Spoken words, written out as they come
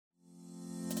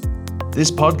This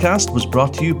podcast was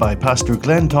brought to you by Pastor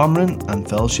Glenn Tomrin and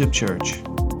Fellowship Church.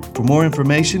 For more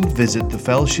information, visit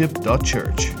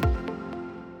thefellowship.church.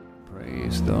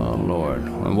 Praise the Lord.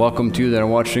 And welcome to you that are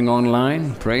watching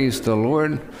online. Praise the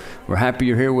Lord. We're happy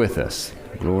you're here with us.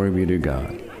 Glory be to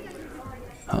God.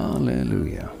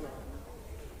 Hallelujah.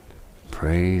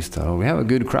 Praise the Lord. We have a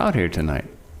good crowd here tonight.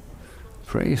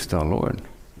 Praise the Lord.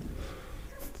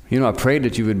 You know, I prayed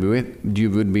that you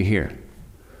would be here.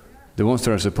 The ones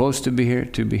that are supposed to be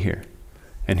here.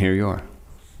 And here you are.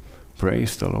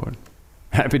 Praise the Lord.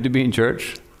 Happy to be in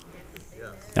church?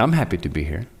 I'm happy to be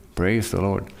here. Praise the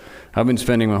Lord. I've been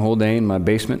spending my whole day in my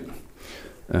basement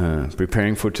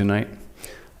preparing for tonight.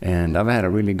 And I've had a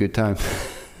really good time.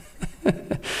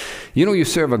 You know, you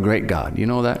serve a great God. You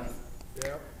know that?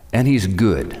 Yeah. And He's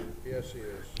good. Yes, He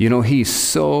is. You know, He's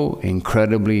so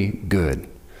incredibly good.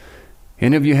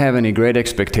 Any of you have any great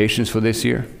expectations for this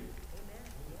year?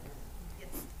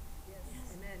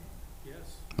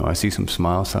 Oh, I see some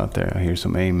smiles out there. I hear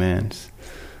some amens.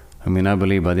 I mean, I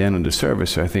believe by the end of the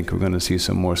service, I think we're going to see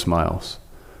some more smiles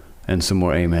and some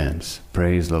more amens.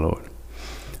 Praise the Lord.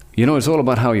 You know, it's all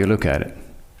about how you look at it.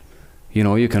 You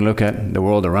know, you can look at the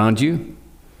world around you,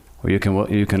 or you can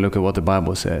look at what the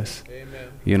Bible says. Amen.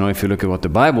 You know, if you look at what the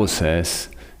Bible says,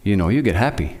 you know, you get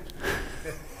happy.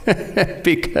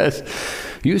 Because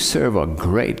you serve a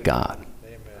great God.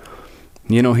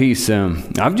 You know,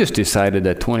 I've just decided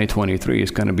that 2023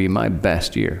 is going to be my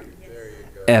best year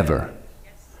ever.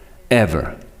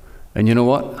 And you know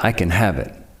what? I can have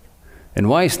it. And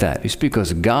why is that? It's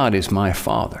because God is my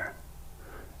Father.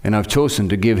 And I've chosen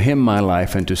to give Him my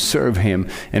life and to serve Him.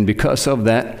 And because of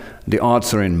that, the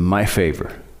odds are in my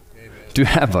favor. Amen. To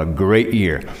have a great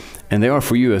year. And they are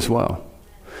for you as well.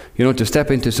 You know, to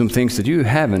step into some things that you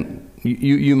haven't,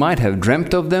 you might have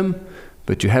dreamt of them,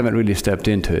 but you haven't really stepped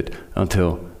into it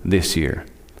until this year.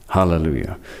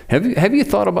 Hallelujah. Have you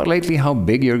thought about lately how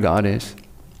big your God is?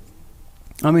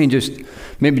 I mean,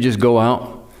 maybe just go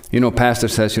out. You know, Pastor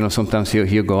says, you know, sometimes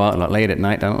he'll go out late at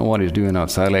night. I don't know what he's doing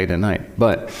outside late at night,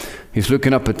 but he's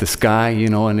looking up at the sky, you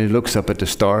know, and he looks up at the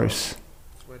stars.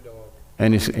 It's my dog.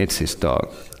 And it's his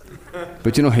dog.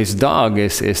 But you know, his dog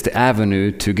is the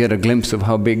avenue to get a glimpse of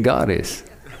how big God is.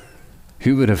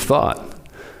 Who would have thought?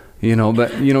 You know,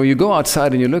 but you know, you go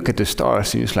outside and you look at the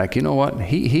stars and it's like, you know what?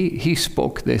 He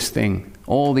spoke this thing,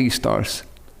 all these stars,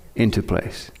 into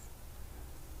place.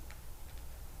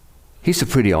 He's a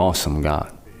pretty awesome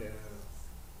God.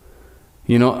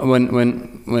 You know,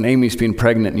 when Amy's been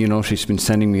pregnant, you know, she's been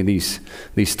sending me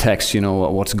these texts, you know,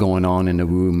 what's going on in the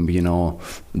womb, you know,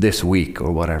 this week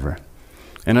or whatever.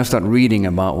 And I start reading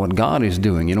about what God is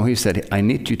doing. You know, He said, I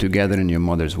knit you together in your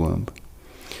mother's womb.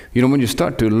 You know, when you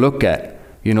start to look at,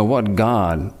 you know, what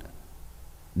God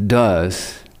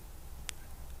does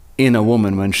in a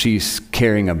woman when she's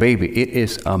carrying a baby, it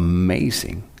is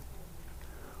amazing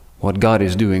what God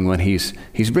is doing when He's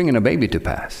bringing a baby to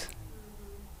pass.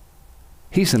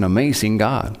 He's an amazing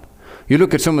God. You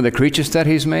look at some of the creatures that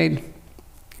He's made,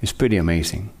 it's pretty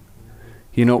amazing.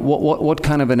 You know, what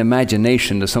kind of an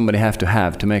imagination does somebody have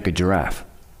to make a giraffe?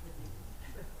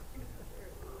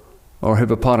 Or a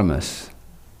hippopotamus?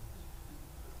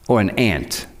 Or an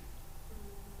ant?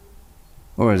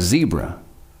 Or a zebra?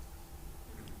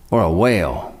 Or a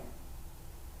whale?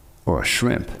 Or a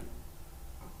shrimp?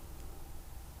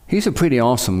 He's a pretty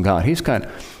awesome God. He's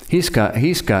got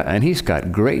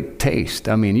great taste.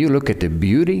 I mean, you look at the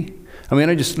beauty. I mean,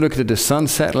 I just looked at the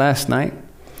sunset last night.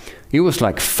 It was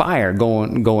like fire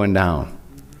going down.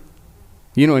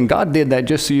 You know, and God did that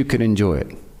just so you could enjoy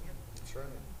it.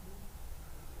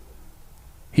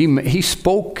 He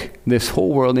spoke this whole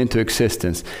world into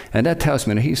existence, and that tells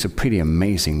me that He's a pretty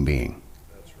amazing being.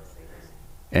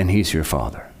 And He's your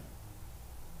Father.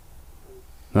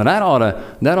 Now that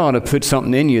ought to put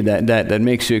something in you that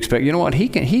makes you expect, you know what, He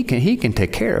can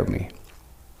take care of me.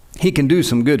 He can do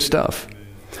some good stuff.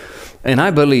 And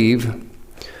I believe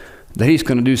that He's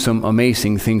going to do some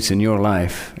amazing things in your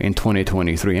life in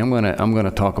 2023. I'm going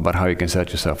to talk about how you can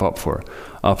set yourself up for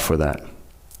that.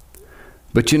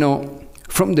 But you know,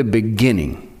 from the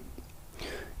beginning,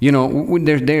 you know,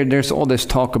 there's all this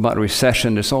talk about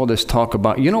recession. There's all this talk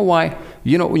about, you know why?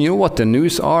 You know what the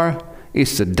news are?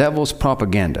 It's the devil's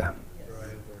propaganda.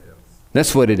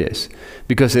 That's what it is.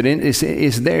 Because it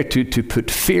is there to put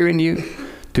fear in you,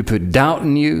 to put doubt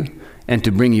in you, and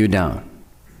to bring you down.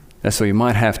 That's why you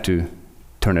might have to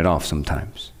turn it off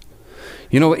sometimes.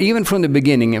 You know, even from the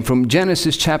beginning, and from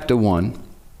Genesis chapter 1,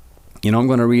 you know, I'm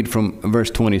going to read from verse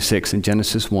 26 in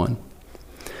Genesis 1.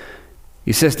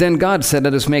 He says, Then God said,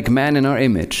 Let us make man in our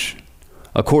image,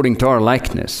 according to our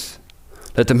likeness.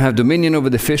 Let them have dominion over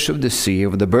the fish of the sea,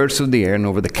 over the birds of the air, and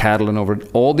over the cattle, and over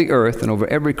all the earth, and over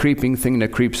every creeping thing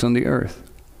that creeps on the earth.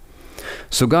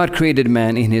 So God created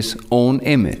man in his own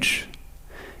image.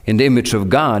 In the image of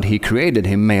God, he created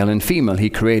him, male and female. He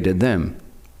created them.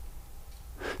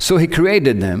 So he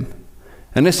created them.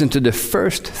 And listen to the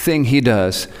first thing he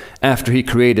does after he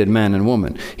created man and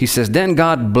woman. He says, then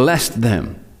God blessed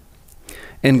them.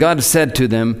 And God said to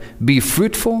them, be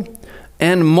fruitful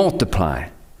and multiply.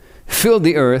 Fill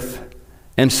the earth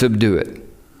and subdue it.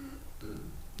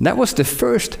 That was the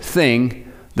first thing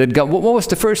that God, what was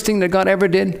the first thing that God ever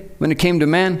did when it came to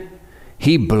man?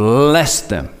 He blessed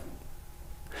them.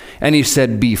 And he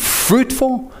said, be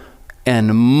fruitful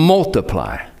and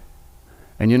multiply.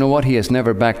 And you know what? He has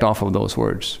never backed off of those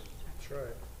words. That's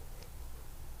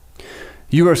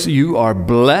right. You are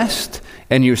blessed,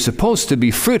 and you're supposed to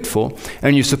be fruitful,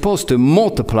 and you're supposed to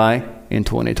multiply in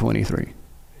 2023.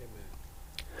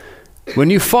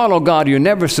 When you follow God, you're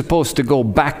never supposed to go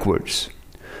backwards.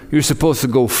 You're supposed to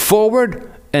go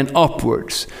forward and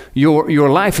upwards. Your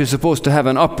life is supposed to have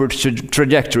an upward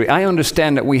trajectory. I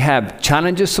understand that we have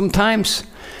challenges sometimes,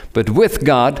 but with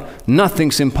God,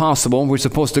 nothing's impossible. We're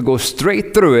supposed to go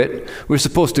straight through it. We're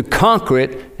supposed to conquer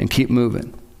it and keep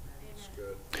moving.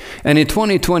 And in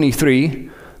 2023,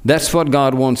 that's what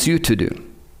God wants you to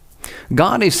do.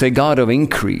 God is a God of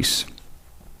increase.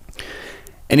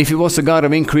 And if he was a God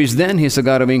of increase then, he's a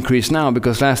God of increase now,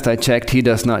 because last I checked, he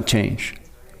does not change.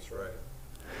 That's right.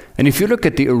 And if you look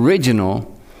at the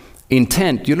original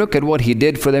intent, you look at what he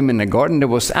did for them in the garden, there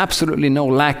was absolutely no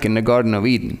lack in the Garden of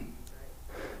Eden.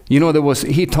 You know,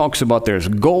 he talks about there's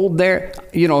gold there.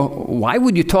 You know, why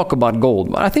would you talk about gold?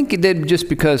 Well, I think he did just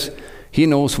because he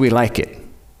knows we like it.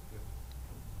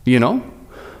 You know?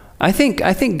 I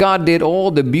think God did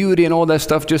all the beauty and all that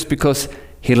stuff just because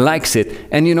he likes it.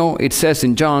 And you know, it says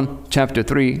in John chapter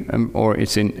 3,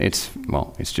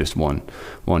 it's just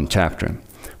one chapter.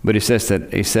 But it says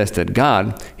that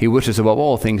God, he wishes above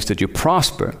all things that you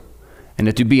prosper and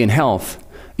that you be in health,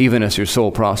 even as your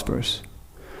soul prospers.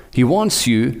 He wants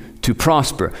you to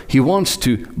prosper. He wants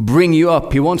to bring you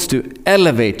up. He wants to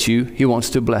elevate you. He wants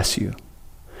to bless you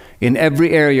in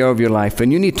every area of your life.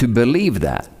 And you need to believe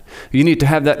that. You need to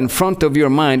have that in front of your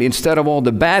mind. Instead of all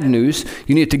the bad news,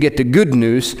 you need to get the good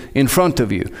news in front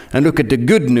of you and look at the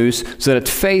good news so that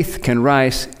faith can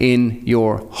rise in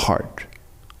your heart.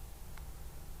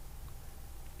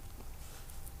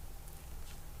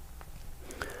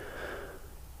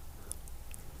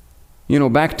 You know,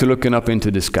 back to looking up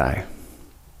into the sky.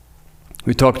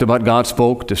 We talked about God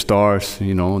spoke the stars,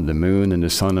 you know, the moon and the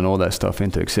sun and all that stuff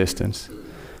into existence.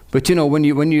 But you know,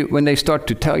 when they start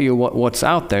to tell you what's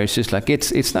out there, it's just like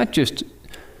it's not just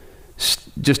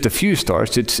a few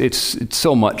stars. It's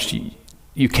so much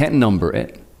you can't number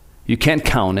it, you can't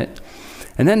count it.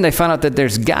 And then they find out that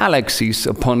there's galaxies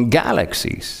upon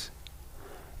galaxies,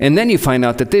 and then you find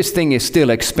out that this thing is still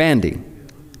expanding.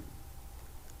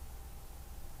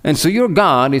 And so your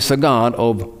God is a God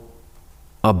of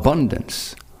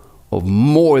abundance, of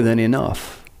more than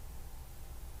enough.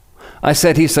 I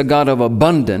said he's a God of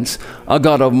abundance, a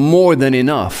God of more than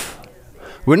enough.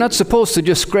 We're not supposed to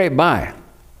just scrape by.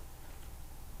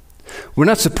 We're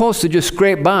not supposed to just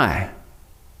scrape by.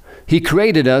 He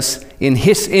created us in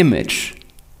his image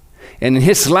and in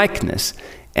his likeness.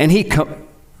 And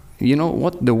you know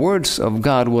what? The words of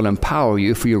God will empower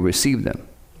you if you receive them.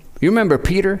 You remember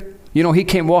Peter? You know, he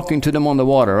came walking to them on the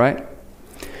water, right?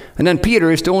 And then Peter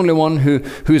is the only one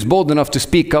who's bold enough to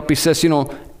speak up. He says, you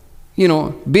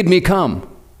know, bid me come.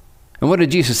 And what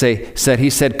did Jesus say? He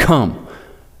said, come.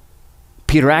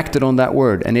 Peter acted on that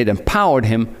word, and it empowered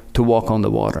him to walk on the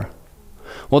water.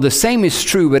 Well, the same is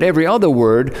true with every other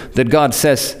word that God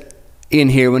says in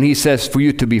here when he says for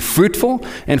you to be fruitful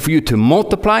and for you to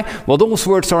multiply. Well, those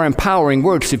words are empowering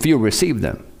words if you receive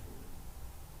them.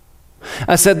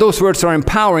 I said those words are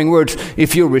empowering words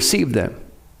if you receive them.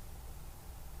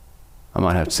 I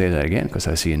might have to say that again because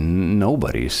I see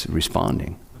nobody's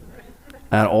responding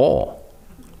at all.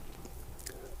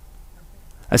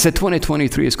 I said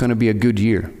 2023 is going to be a good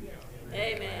year.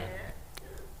 Amen.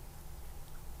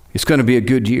 It's going to be a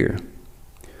good year.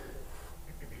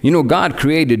 You know, God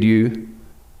created you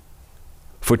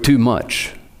for too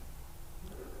much.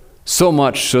 So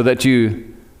much so that you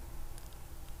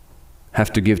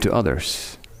have to give to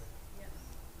others.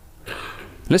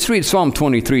 Let's read Psalm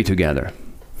 23 together.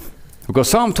 Because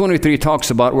Psalm 23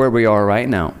 talks about where we are right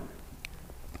now.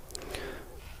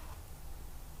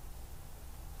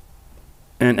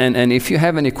 And if you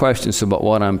have any questions about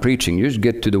what I'm preaching, you just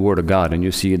get to the Word of God and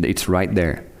you see it's right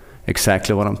there.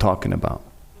 Exactly what I'm talking about.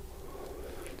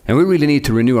 And we really need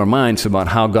to renew our minds about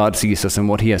how God sees us and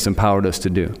what He has empowered us to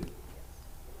do.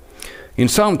 In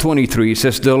Psalm 23, it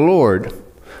says, "The Lord,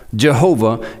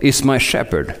 Jehovah, is my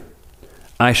shepherd.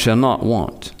 I shall not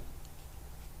want.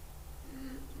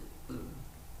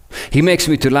 He makes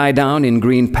me to lie down in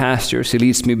green pastures. He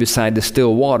leads me beside the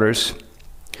still waters.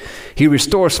 He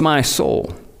restores my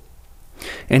soul.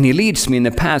 And He leads me in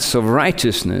the paths of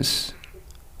righteousness."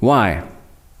 Why?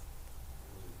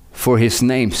 For His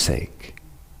name's sake.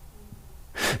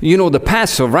 You know, the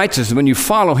paths of righteousness, when you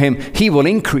follow Him, He will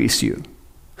increase you.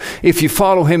 If you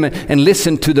follow Him and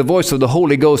listen to the voice of the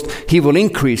Holy Ghost, He will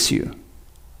increase you.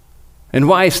 And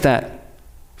why is that?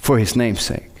 For His name's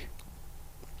sake.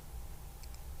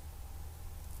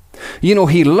 You know,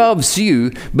 He loves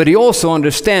you, but He also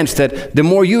understands that the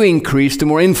more you increase, the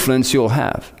more influence you'll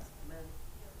have.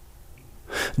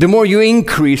 The more you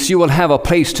increase, you will have a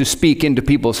place to speak into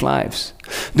people's lives.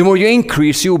 The more you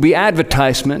increase, you will be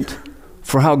advertisement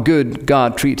for how good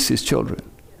God treats His children.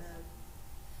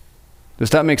 Does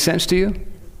that make sense to you?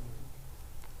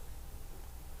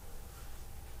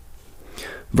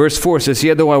 Verse 4 says,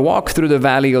 "Yet though I walk through the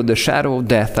valley of the shadow of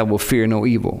death, I will fear no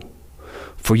evil.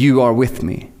 For you are with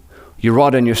me. Your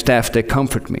rod and your staff, they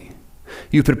comfort me.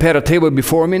 You prepare a table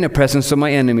before me in the presence of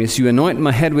my enemies. You anoint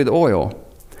my head with oil.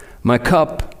 My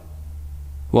cup,"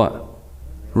 what?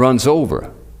 "Runs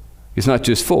over." It's not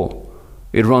just full.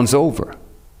 It runs over.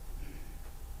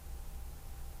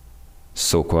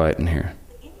 So quiet in here.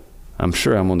 I'm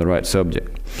sure I'm on the right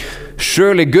subject.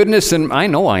 "Surely goodness and..." I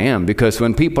know I am, because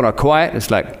when people are quiet, it's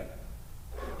like,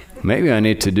 maybe I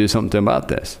need to do something about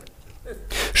this.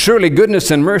 "Surely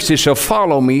goodness and mercy shall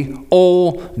follow me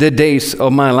all the days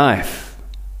of my life."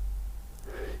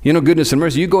 You know, goodness and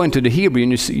mercy, you go into the Hebrew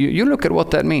and you look at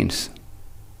what that means.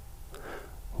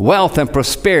 "Wealth and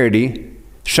prosperity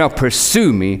shall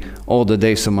pursue me all the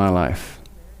days of my life.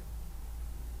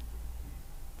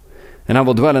 And I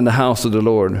will dwell in the house of the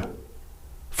Lord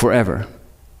forever."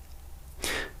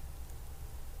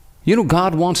 You know,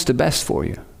 God wants the best for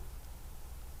you.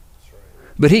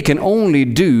 But He can only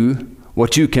do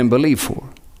what you can believe for.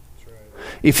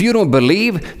 If you don't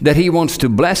believe that He wants to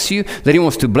bless you, that He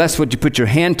wants to bless what you put your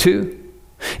hand to,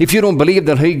 if you don't believe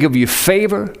that He'll give you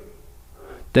favor,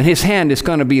 then His hand is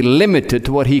going to be limited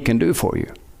to what He can do for you.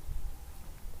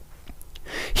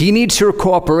 He needs your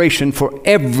cooperation for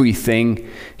everything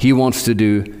He wants to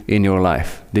do in your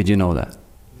life. Did you know that?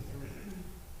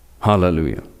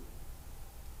 Hallelujah.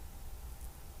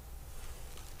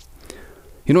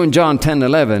 You know, in John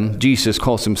 10:11, Jesus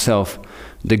calls Himself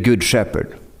the Good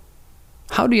Shepherd.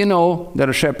 How do you know that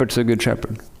a shepherd's a good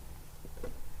shepherd?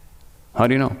 How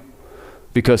do you know?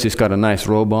 Because he's got a nice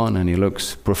robe on and he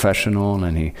looks professional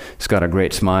and he's got a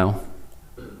great smile?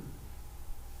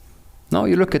 No,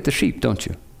 you look at the sheep, don't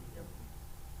you?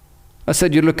 I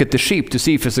said you look at the sheep to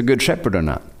see if it's a good shepherd or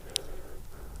not.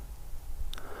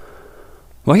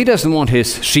 Well, He doesn't want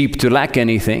His sheep to lack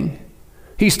anything.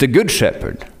 He's the good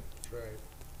shepherd.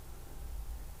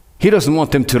 He doesn't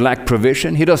want them to lack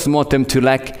provision. He doesn't want them to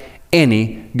lack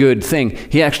any good thing.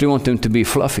 He actually wants them to be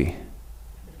fluffy.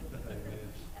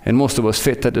 And most of us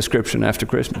fit that description after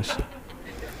Christmas.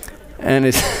 And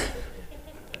it's...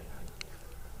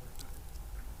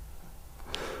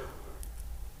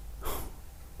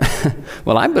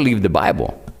 Well, I believe the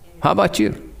Bible. How about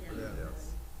you?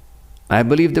 I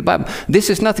believe the Bible. This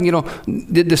is nothing, you know,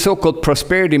 the so-called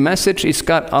prosperity message, it's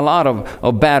got a lot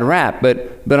of bad rap,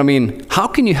 but I mean, how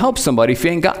can you help somebody if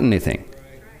you ain't got anything?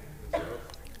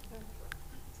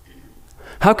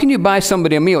 How can you buy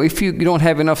somebody a meal if you don't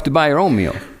have enough to buy your own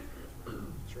meal?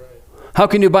 How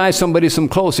can you buy somebody some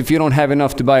clothes if you don't have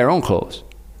enough to buy your own clothes?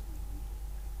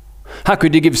 How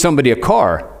could you give somebody a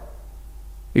car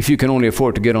if you can only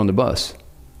afford to get on the bus?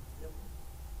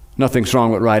 Nothing's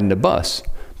wrong with riding the bus.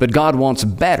 But God wants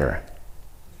better.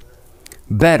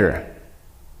 Better.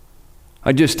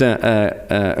 I just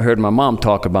heard my mom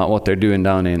talk about what they're doing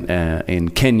down in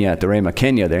Kenya, at the Rhema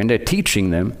Kenya there, and they're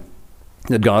teaching them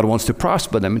that God wants to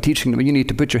prosper them and teaching them you need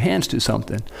to put your hands to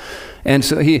something. And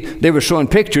so they were showing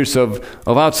pictures of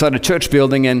outside a church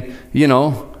building and, you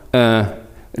know,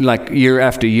 like year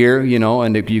after year, you know,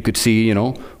 and you could see, you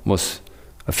know, was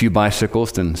a few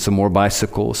bicycles, then some more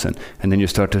bicycles, and then you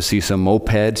start to see some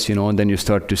mopeds, you know, and then you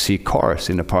start to see cars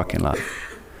in the parking lot.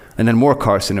 And then more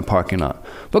cars in the parking lot.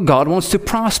 But God wants to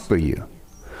prosper you.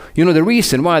 You know, the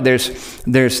reason why there's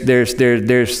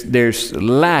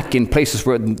lack in places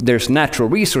where there's natural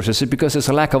resources is because there's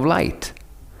a lack of light.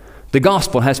 The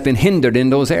gospel has been hindered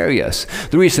in those areas.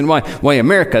 The reason why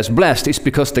America is blessed is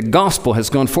because the gospel has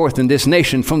gone forth in this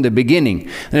nation from the beginning.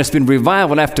 And it's been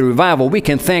revival after revival. We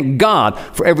can thank God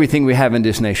for everything we have in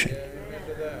this nation.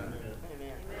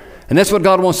 And that's what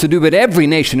God wants to do with every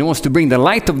nation. He wants to bring the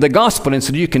light of the gospel in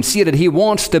so that you can see that He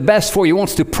wants the best for you. He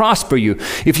wants to prosper you.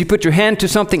 If you put your hand to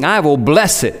something, I will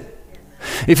bless it.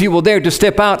 If you will dare to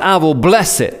step out, I will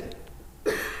bless it.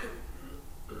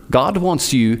 God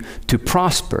wants you to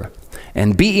prosper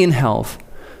and be in health,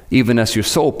 even as your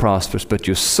soul prospers. But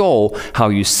your soul, how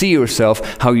you see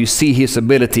yourself, how you see His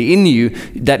ability in you,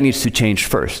 that needs to change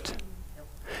first.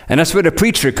 And that's where the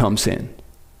preacher comes in,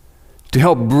 to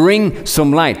help bring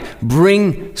some light,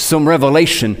 bring some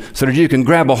revelation, so that you can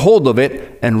grab a hold of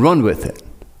it and run with it.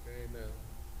 Amen.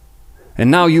 And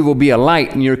now you will be a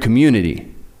light in your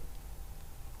community.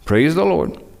 Praise the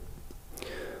Lord.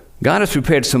 God has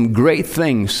prepared some great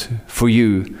things for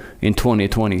you in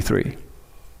 2023.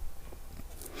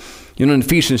 You know, in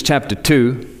Ephesians chapter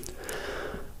 2,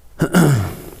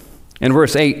 and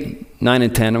verse 8, 9,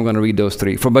 and 10, I'm going to read those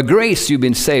three. For by grace you've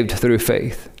been saved through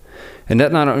faith. And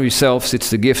that not of yourselves, it's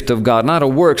the gift of God, not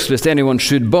of works, lest anyone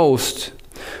should boast.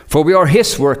 For we are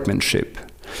His workmanship,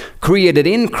 created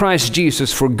in Christ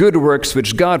Jesus for good works,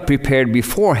 which God prepared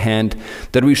beforehand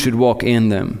that we should walk in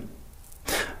them.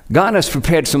 God has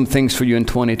prepared some things for you in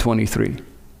 2023.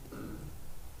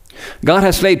 God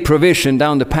has laid provision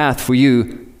down the path for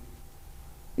you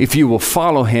if you will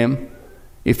follow Him,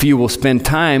 if you will spend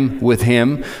time with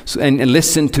Him and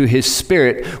listen to His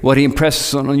Spirit, what He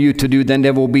impresses on you to do, then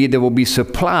there will be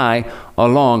supply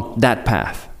along that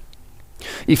path.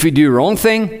 If you do your own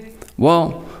thing,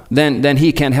 well, then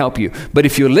He can help you. But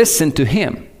if you listen to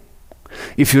Him,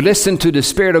 if you listen to the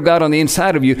Spirit of God on the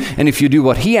inside of you, and if you do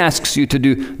what He asks you to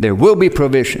do, there will be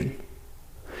provision.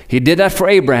 He did that for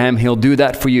Abraham, He'll do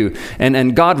that for you.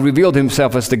 And God revealed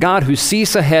Himself as the God who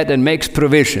sees ahead and makes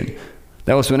provision.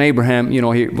 That was when Abraham,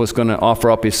 he was going to offer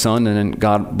up his son, and then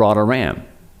God brought a ram.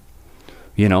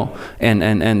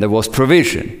 And there was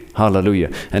provision.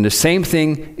 Hallelujah. And the same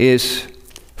thing is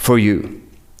for you.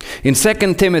 In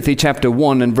 2 Timothy chapter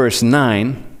 1 and verse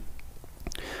 9,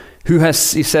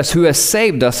 he says, who has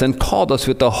saved us and called us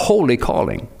with a holy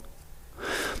calling,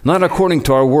 not according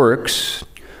to our works,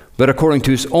 but according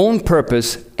to His own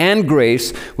purpose and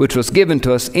grace, which was given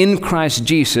to us in Christ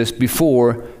Jesus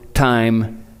before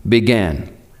time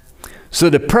began. So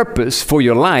the purpose for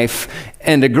your life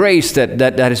and the grace that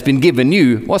has been given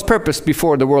you was purpose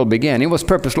before the world began. It was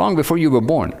purpose long before you were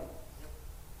born.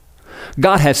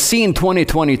 God has seen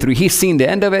 2023. He's seen the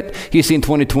end of it. He's seen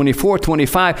 2024,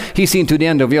 25. He's seen to the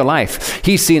end of your life.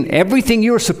 He's seen everything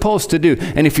you're supposed to do.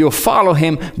 And if you'll follow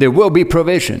Him, there will be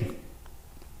provision.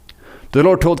 The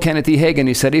Lord told Kenneth E. Hagin,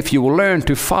 He said, if you will learn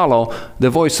to follow the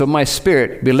voice of my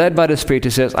Spirit, be led by the Spirit, He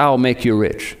says, I'll make you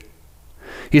rich.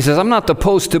 He says, I'm not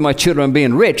opposed to my children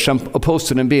being rich. I'm opposed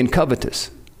to them being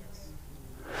covetous.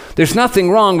 There's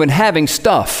nothing wrong with having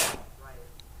stuff.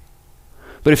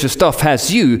 But if the stuff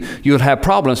has you, you'll have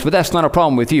problems. But that's not a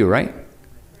problem with you, right?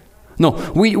 No,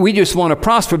 we just want to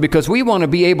prosper because we want to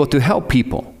be able to help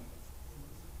people.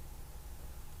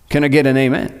 Can I get an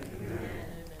amen?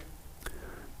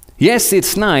 Yes,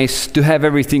 it's nice to have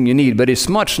everything you need, but it's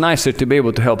much nicer to be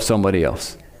able to help somebody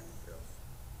else.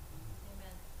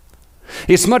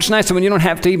 It's much nicer when you don't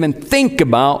have to even think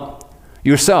about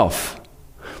yourself.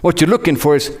 What you're looking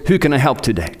for is, who can I help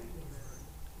today?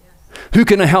 Who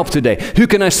can I help today? Who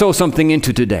can I sow something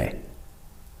into today?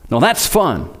 Now that's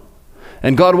fun.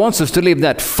 And God wants us to live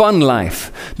that fun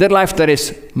life, that life that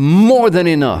is more than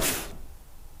enough.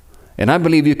 And I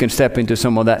believe you can step into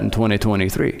some of that in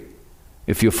 2023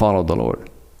 if you follow the Lord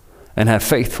and have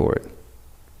faith for it.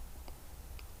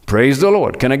 Praise the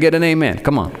Lord. Can I get an amen?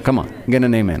 Come on. Get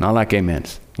an amen. I like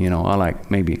amens. I like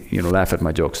maybe, laugh at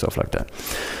my jokes, stuff like that.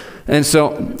 And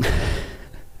so,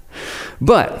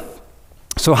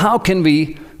 so how can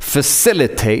we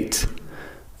facilitate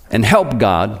and help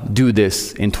God do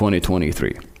this in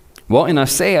 2023? Well, in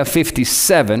Isaiah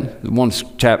 57, one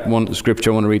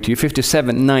scripture I want to read to you,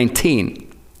 57:19,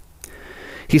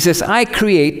 He says, I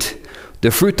create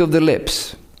the fruit of the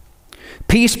lips.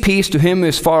 Peace, peace to him who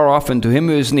is far off and to him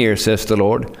who is near, says the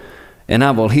Lord, and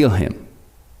I will heal him.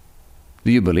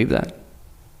 Do you believe that?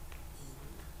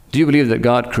 Do you believe that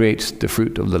God creates the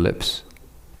fruit of the lips?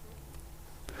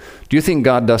 Do you think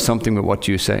God does something with what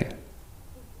you say?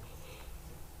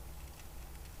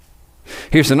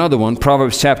 Here's another one,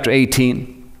 Proverbs chapter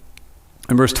 18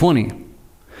 and verse 20.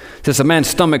 It says, a man's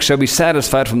stomach shall be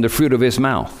satisfied from the fruit of his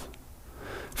mouth.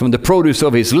 From the produce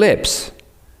of his lips,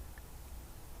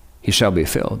 he shall be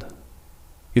filled.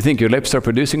 You think your lips are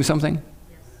producing something?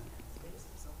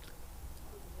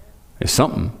 It's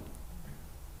something.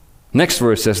 Next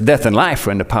verse says, death and life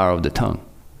are in the power of the tongue.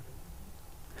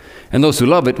 And those who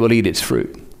love it will eat its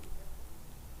fruit.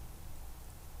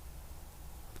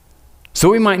 So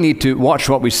we might need to watch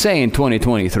what we say in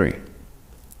 2023.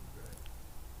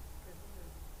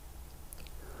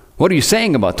 What are you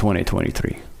saying about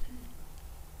 2023?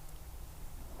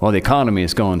 Well, the economy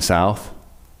is going south.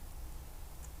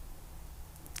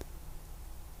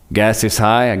 Gas is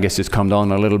high. I guess it's come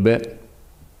down a little bit.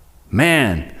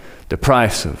 Man, the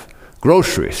price of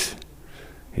groceries,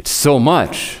 it's so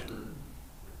much.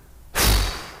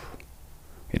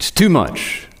 It's too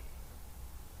much.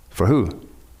 For who?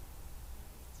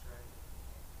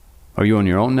 Are you on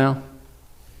your own now?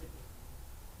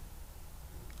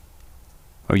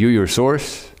 Are you your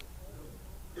source?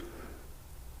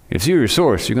 If you're your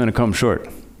source, you're going to come short.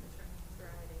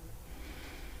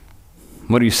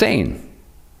 What are you saying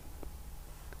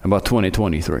about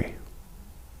 2023?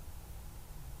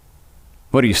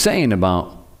 What are you saying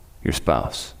about your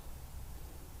spouse?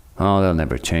 Oh, they'll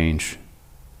never change.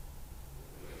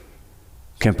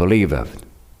 Can't believe I've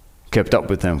kept up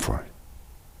with them for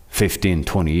 15,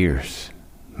 20 years.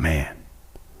 Man,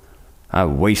 I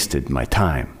wasted my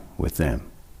time with them.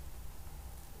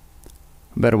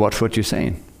 Better watch what you're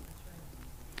saying.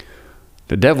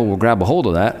 The devil will grab a hold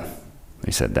of that.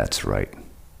 He said, that's right.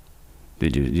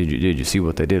 Did you see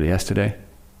what they did yesterday?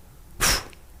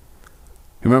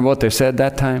 You remember what they said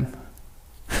that time?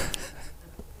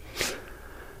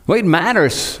 Well, it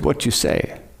matters what you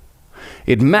say.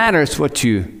 It matters what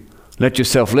you let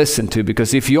yourself listen to,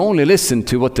 because if you only listen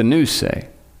to what the news say,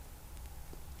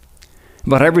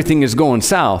 but everything is going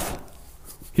south,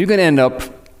 you're going to end up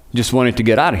just wanting to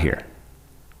get out of here.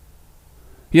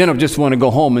 You end up just wanting to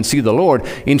go home and see the Lord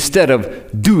instead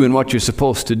of doing what you're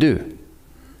supposed to do.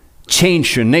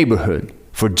 Change your neighborhood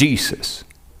for Jesus.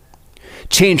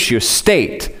 Change your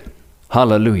state.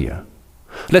 Hallelujah.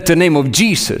 Let the name of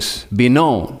Jesus be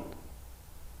known.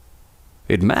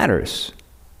 It matters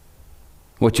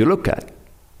what you look at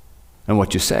and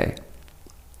what you say.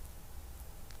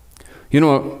 You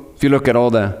know, if you look at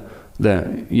all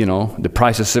the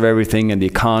prices of everything and the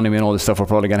economy and all this stuff, we're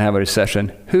probably going to have a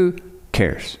recession. Who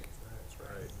cares?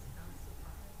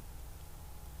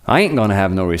 I ain't going to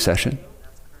have no recession.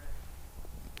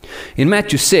 In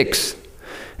Matthew 6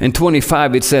 and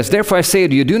 25, it says, therefore I say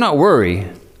to you, do not worry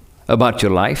about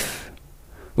your life,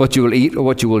 what you will eat or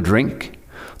what you will drink,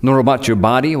 nor about your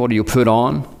body, what do you put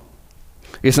on.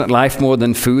 Is not life more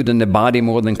than food, and the body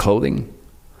more than clothing?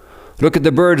 Look at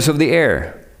the birds of the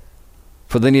air,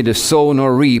 for they neither sow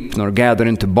nor reap nor gather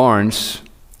into barns,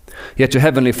 yet your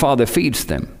heavenly Father feeds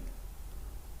them.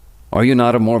 Are you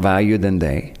not of more value than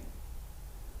they?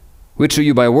 Which of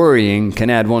you by worrying can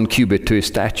add 1 cubit to his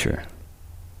stature?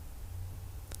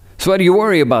 So why do you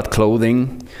worry about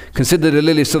clothing? Consider the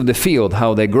lilies of the field,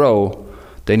 how they grow.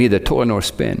 They neither toil nor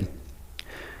spin.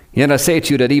 Yet I say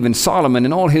to you that even Solomon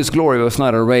in all his glory was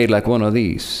not arrayed like one of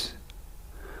these.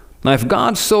 Now if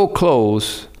God so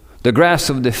clothes the grass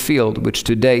of the field, which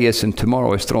today is and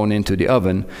tomorrow is thrown into the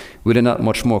oven, will he not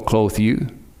much more clothe you,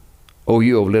 O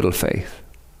you of little faith?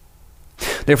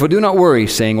 Therefore do not worry,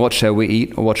 saying, what shall we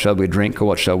eat, or what shall we drink, or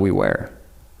what shall we wear?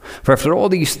 For after all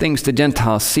these things the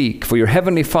Gentiles seek, for your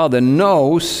heavenly Father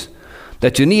knows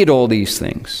that you need all these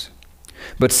things.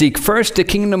 But seek first the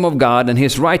kingdom of God and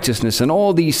his righteousness, and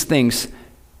all these things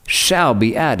shall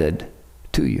be added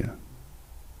to you.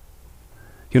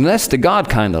 You know, that's the God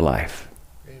kind of life.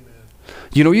 Amen.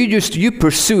 You know, you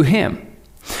pursue him.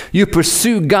 You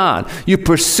pursue God. You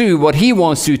pursue what he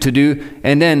wants you to do,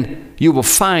 and then you will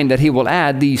find that he will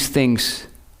add these things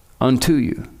unto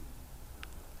you.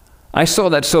 I saw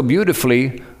that so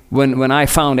beautifully when I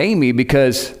found Amy,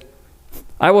 because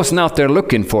I wasn't out there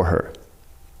looking for her.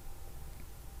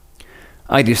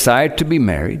 I decided to be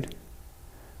married,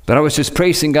 but I was just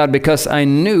praising God because I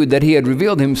knew that he had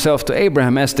revealed himself to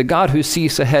Abraham as the God who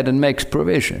sees ahead and makes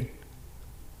provision.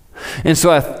 And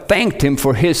so I thanked him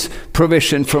for his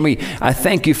provision for me. I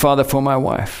thank you, Father, for my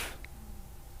wife.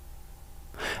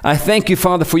 I thank you,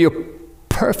 Father, for your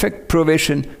perfect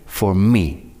provision for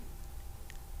me.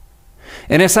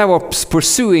 And as I was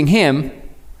pursuing him,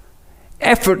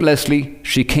 effortlessly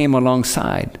she came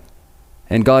alongside,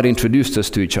 and God introduced us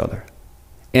to each other.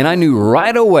 And I knew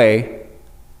right away,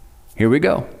 here we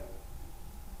go.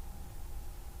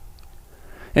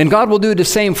 And God will do the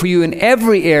same for you in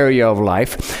every area of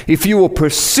life. If you will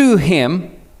pursue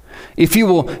him, if you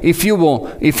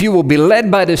will be led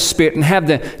by the Spirit and have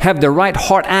the right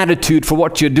heart attitude for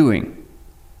what you're doing.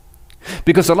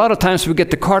 Because a lot of times we get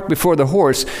the cart before the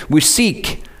horse. We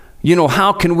seek,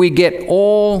 how can we get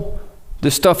all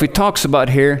the stuff he talks about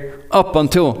here up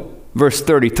until verse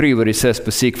 33 where he says,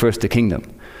 but seek first the kingdom.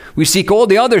 We seek all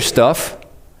the other stuff,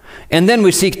 and then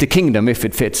we seek the kingdom if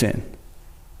it fits in.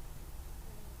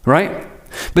 Right?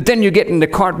 But then you get in the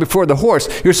cart before the horse.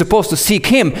 You're supposed to seek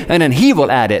him, and then he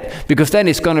will add it, because then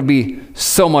it's going to be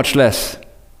so much less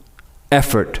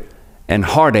effort and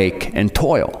heartache and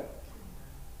toil.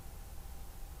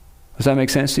 Does that make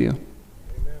sense to you?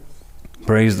 Amen.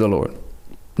 Praise the Lord.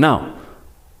 Now,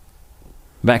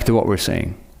 back to what we're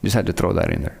saying. Just had to throw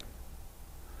that in there.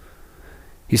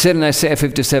 He said in Isaiah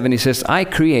 57, he says, I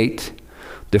create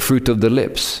the fruit of the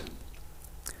lips.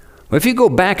 Well, if you go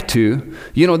back to,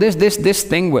 this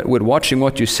thing with watching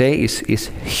what you say is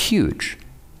huge.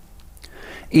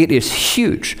 It is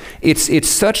huge. It's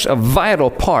such a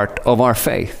vital part of our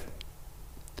faith.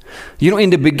 In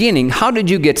the beginning, how did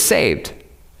you get saved?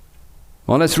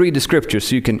 Well, let's read the scripture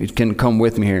so you can come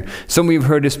with me here. Some of you have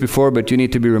heard this before, but you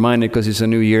need to be reminded because it's a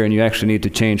new year and you actually need to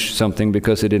change something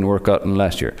because it didn't work out in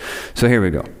last year. So here we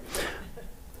go.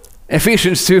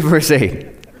 Ephesians 2 verse 8.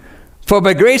 For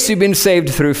by grace you've been saved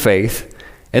through faith,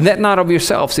 and that not of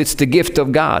yourselves, it's the gift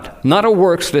of God, not of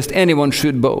works, lest anyone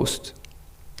should boast.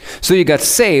 So you got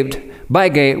saved by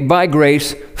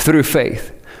grace through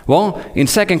faith. Well, in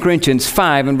 2 Corinthians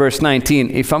 5 and verse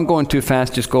 19, if I'm going too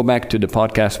fast, just go back to the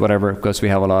podcast, whatever, because we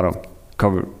have a lot of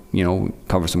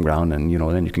cover some ground, and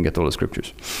then you can get all the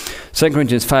scriptures. 2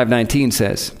 Corinthians 5:19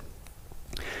 says,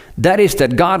 that is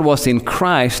that God was in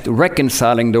Christ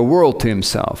reconciling the world to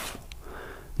himself,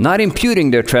 not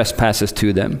imputing their trespasses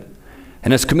to them,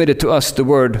 and has committed to us the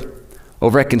word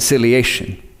of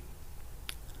reconciliation.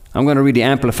 I'm going to read the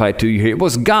Amplified to you here. It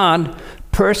was God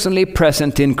personally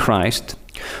present in Christ,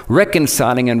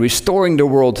 reconciling and restoring the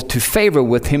world to favor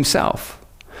with himself,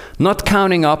 not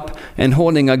counting up and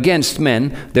holding against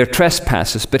men their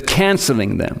trespasses, but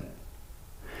canceling them,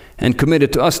 and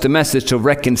committed to us the message of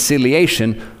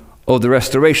reconciliation, of the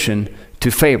restoration to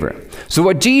favor. So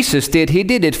what Jesus did, he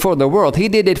did it for the world. He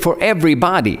did it for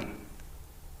everybody.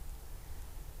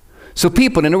 So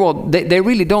people in the world, they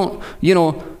really don't,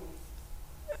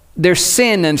 their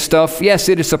sin and stuff, yes,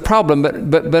 it is a problem,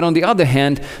 but on the other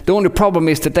hand, the only problem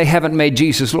is that they haven't made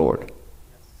Jesus Lord.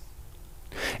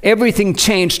 Everything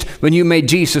changed when you made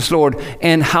Jesus Lord.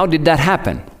 And how did that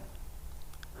happen?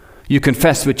 You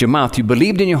confessed with your mouth. You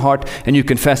believed in your heart and you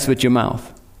confessed with your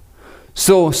mouth.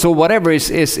 So whatever is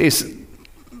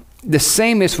the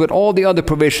same as with all the other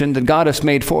provision that God has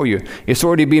made for you. It's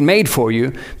already been made for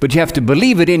you, but you have to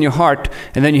believe it in your heart,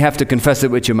 and then you have to confess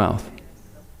it with your mouth.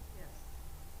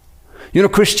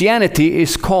 Christianity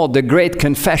is called the Great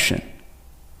Confession.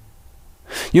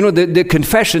 The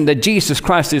confession that Jesus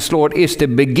Christ is Lord is the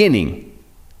beginning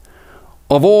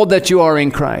of all that you are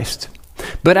in Christ.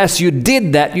 But as you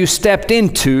did that, you stepped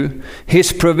into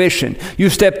his provision. You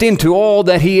stepped into all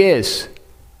that he is.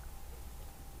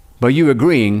 By you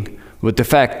agreeing with the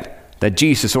fact that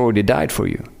Jesus already died for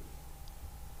you.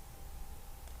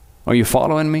 Are you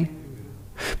following me?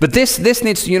 But this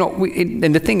needs,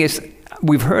 and the thing is,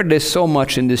 we've heard this so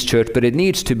much in this church, but it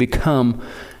needs to become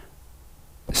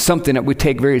something that we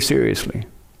take very seriously.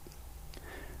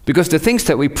 Because the things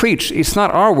that we preach, it's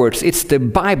not our words, it's the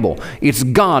Bible. It's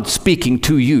God speaking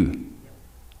to you.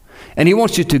 And he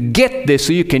wants you to get this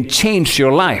so you can change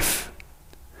your life.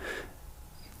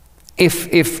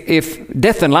 If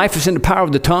death and life is in the power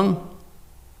of the tongue,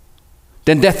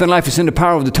 then death and life is in the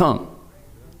power of the tongue.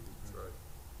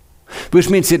 Which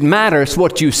means it matters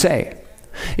what you say.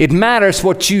 It matters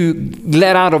what you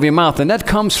let out of your mouth. And that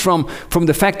comes from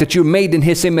the fact that you're made in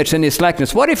his image and his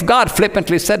likeness. What if God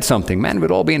flippantly said something? Man,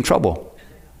 we'd all be in trouble.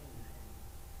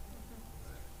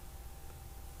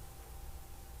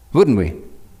 Wouldn't we?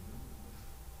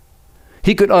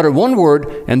 He could utter one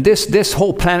word and this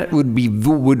whole planet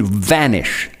would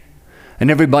vanish. And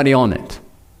everybody on it.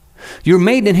 You're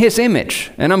made in his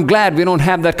image. And I'm glad we don't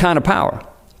have that kind of power.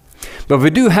 But we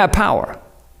do have power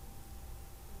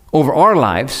over our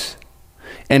lives,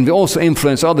 and we also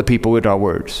influence other people with our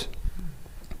words.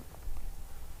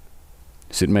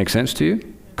 Does it make sense to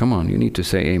you? Come on, you need to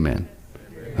say amen.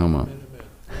 Come on.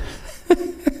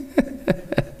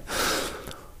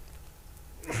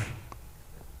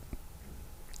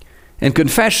 And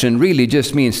confession really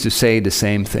just means to say the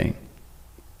same thing.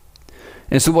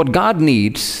 And so what God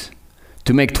needs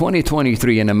to make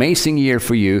 2023 an amazing year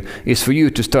for you is for you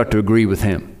to start to agree with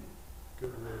him.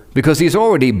 Because he's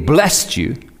already blessed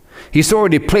you. He's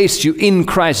already placed you in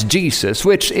Christ Jesus,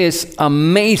 which is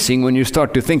amazing when you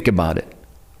start to think about it.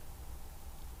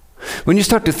 When you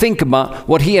start to think about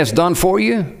what he has done for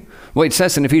you, Well, it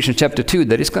says in Ephesians chapter 2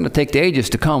 that it's going to take the ages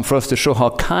to come for us to show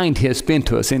how kind He has been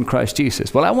to us in Christ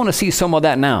Jesus. Well, I want to see some of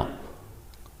that now.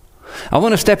 I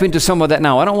want to step into some of that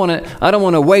now. I don't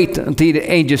want to wait until the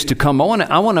ages to come.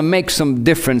 I want to make some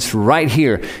difference right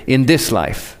here in this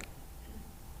life.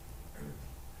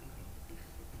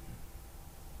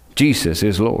 Jesus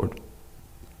is Lord.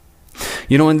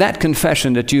 You know, in that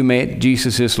confession that you made,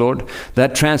 Jesus is Lord,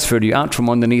 that transferred you out from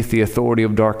underneath the authority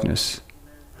of darkness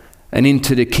and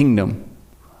into the kingdom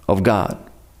of God.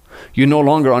 You're no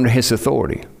longer under His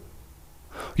authority.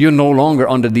 You're no longer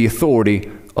under the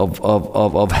authority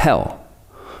of hell.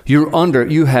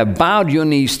 You have bowed your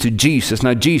knees to Jesus.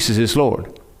 Now Jesus is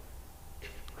Lord.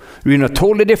 You're in a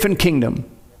totally different kingdom.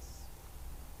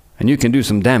 And you can do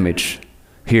some damage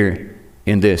here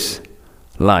in this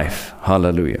life.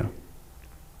 Hallelujah.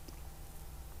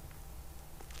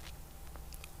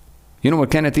 You know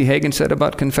what Kenneth E. Hagin said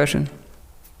about confession?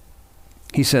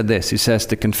 He said this. He says,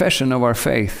 the confession of our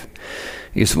faith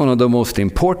is one of the most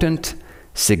important,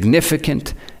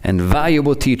 significant, and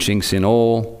valuable teachings in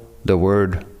all the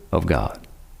Word of God.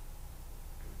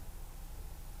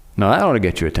 Now that ought to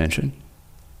get your attention.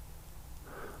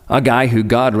 A guy who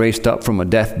God raised up from a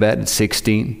deathbed at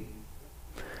 16,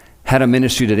 had a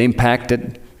ministry that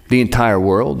impacted the entire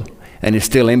world, and is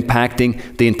still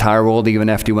impacting the entire world even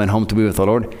after he went home to be with the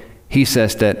Lord. He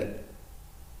says that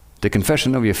the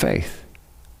confession of your faith,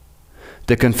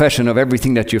 the confession of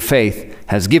everything that your faith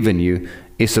has given you,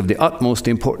 is of the utmost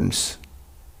importance.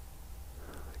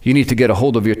 You need to get a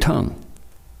hold of your tongue.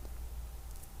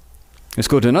 Let's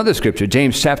go to another scripture,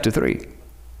 James chapter 3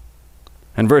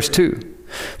 and verse 2.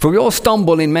 For we all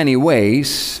stumble in many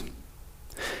ways,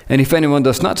 and if anyone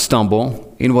does not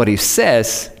stumble in what he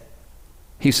says,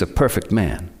 he's a perfect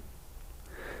man,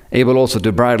 able also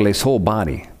to bridle his whole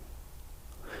body.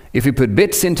 If we put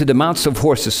bits into the mouths of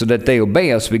horses so that they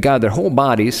obey us, we guide their whole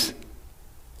bodies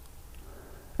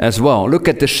as well. Look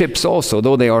at the ships also.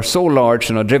 Though they are so large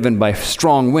and are driven by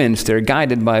strong winds, they're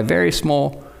guided by a very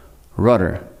small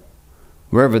rudder,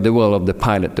 wherever the will of the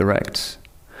pilot directs.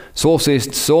 So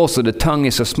also the tongue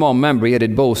is a small member, yet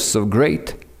it boasts of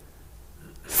great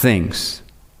things.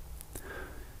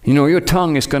 You know, your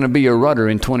tongue is going to be your rudder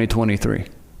in 2023.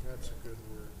 That's a good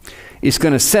word. It's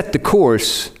going to set the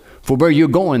course for where you're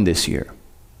going this year.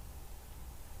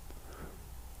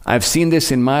 I've seen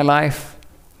this in my life.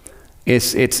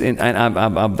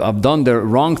 I've done the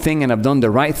wrong thing and I've done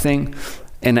the right thing,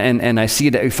 and I see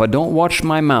that if I don't watch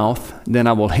my mouth, then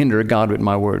I will hinder God with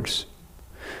my words.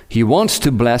 He wants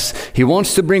to bless, He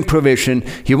wants to bring provision,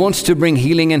 He wants to bring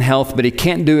healing and health, but He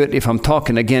can't do it if I'm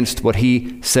talking against what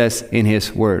He says in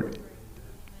His Word.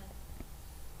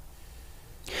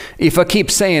 If I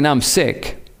keep saying I'm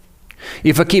sick,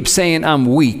 if I keep saying I'm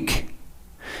weak,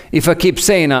 if I keep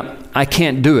saying I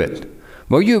can't do it,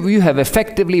 well, you have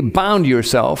effectively bound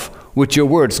yourself with your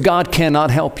words. God cannot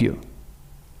help you.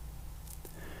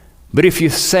 But if you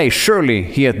say, surely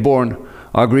He hath borne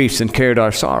our griefs and carried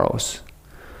our sorrows,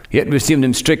 yet we esteemed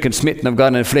Him stricken, smitten of God,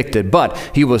 and afflicted. But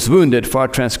He was wounded for our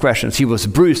transgressions. He was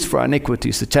bruised for our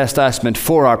iniquities. The chastisement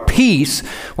for our peace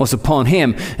was upon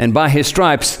Him, and by His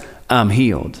stripes I'm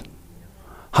healed.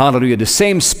 Hallelujah. The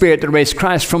same Spirit that raised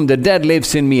Christ from the dead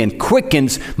lives in me and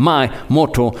quickens my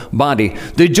mortal body.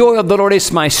 The joy of the Lord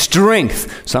is my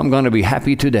strength. So I'm going to be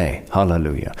happy today.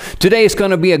 Hallelujah. Today is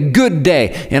going to be a good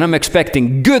day, and I'm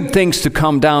expecting good things to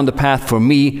come down the path for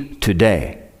me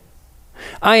today.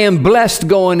 I am blessed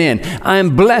going in. I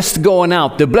am blessed going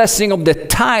out. The blessing of the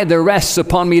tithe rests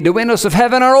upon me. The windows of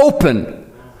heaven are open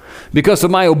because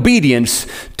of my obedience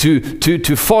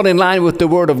to fall in line with the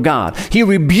Word of God. He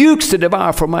rebukes the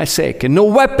devourer for my sake, and no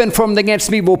weapon formed against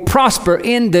me will prosper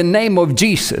in the name of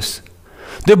Jesus.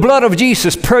 The blood of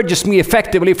Jesus purges me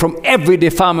effectively from every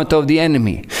defilement of the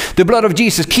enemy. The blood of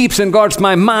Jesus keeps and guards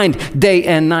my mind day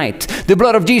and night. The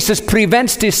blood of Jesus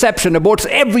prevents deception, aborts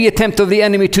every attempt of the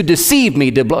enemy to deceive me.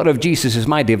 The blood of Jesus is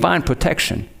my divine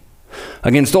protection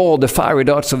against all the fiery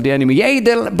darts of the enemy. Yea,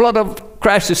 the blood of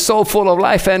Christ is so full of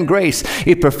life and grace.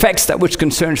 It perfects that which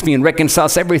concerns me and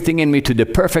reconciles everything in me to the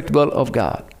perfect will of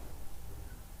God.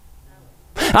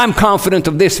 I'm confident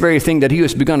of this very thing, that He who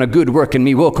has begun a good work in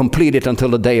me will complete it until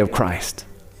the day of Christ.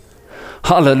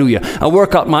 Hallelujah. I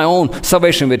work out my own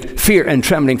salvation with fear and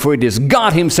trembling, for it is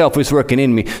God Himself who is working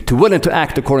in me to will and to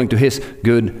act according to His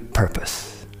good purpose.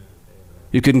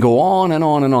 You can go on and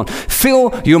on and on.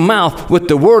 Fill your mouth with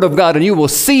the Word of God, and you will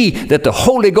see that the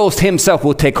Holy Ghost Himself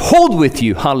will take hold with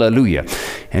you. Hallelujah.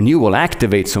 And you will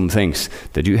activate some things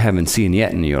that you haven't seen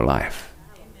yet in your life.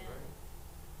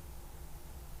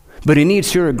 But He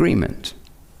needs your agreement.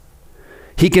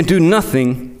 He can do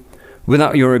nothing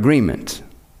without your agreement.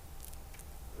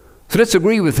 So let's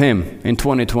agree with him in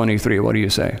 2023. What do you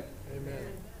say? Amen.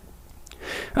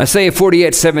 Isaiah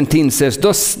 48:17 says,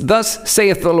 Thus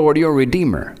saith the Lord your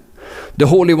Redeemer, the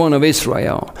Holy One of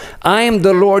Israel. I am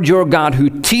the Lord your God who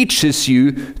teaches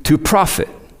you to profit,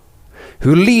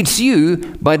 who leads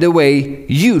you by the way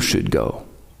you should go.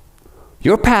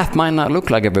 Your path might not look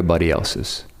like everybody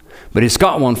else's, but it's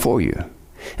got one for you.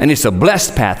 And it's a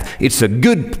blessed path. It's a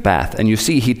good path. And you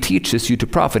see, he teaches you to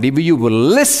profit. If you will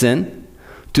listen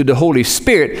to the Holy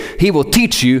Spirit, he will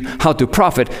teach you how to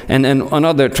profit. And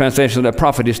another translation of that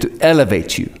profit is to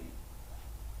elevate you.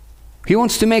 He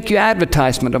wants to make you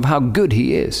advertisement of how good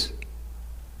he is.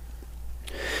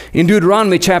 In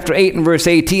Deuteronomy chapter 8 and verse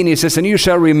 18, he says, And you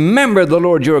shall remember the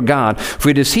Lord your God, for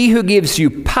it is he who gives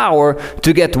you power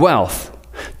to get wealth,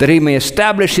 that he may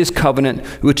establish his covenant,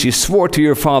 which he swore to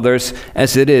your fathers,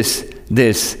 as it is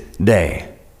this day.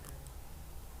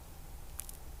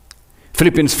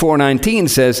 Philippians 4:19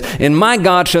 says, And my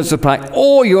God shall supply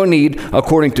all your need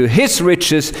according to his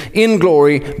riches in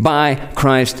glory by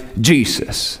Christ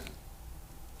Jesus.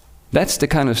 That's the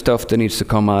kind of stuff that needs to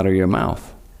come out of your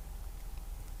mouth.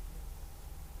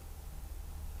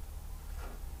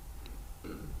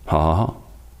 Ha ha.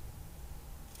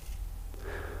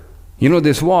 You know,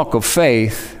 this walk of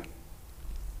faith,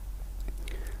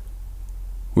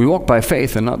 we walk by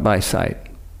faith and not by sight.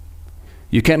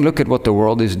 You can't look at what the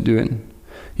world is doing.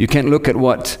 You can't look at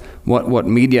what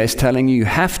media is telling you. You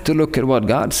have to look at what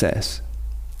God says.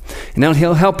 And then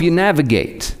he'll help you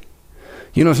navigate.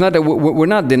 You know, it's not that we're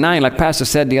not denying, like Pastor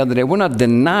said the other day, we're not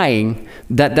denying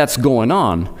that that's going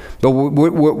on.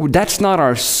 But that's not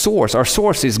our source. Our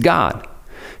source is God.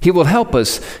 He will help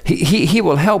us. He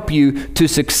will help you to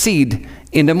succeed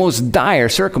in the most dire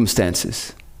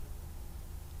circumstances.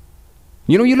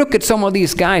 You know, you look at some of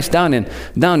these guys down in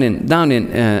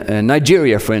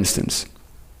Nigeria, for instance.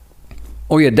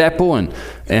 Oyedepo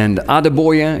and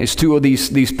Adeboye is two of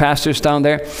these pastors down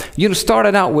there. You know,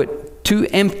 started out with 2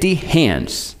 empty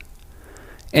hands.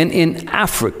 And in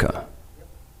Africa,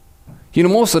 you know,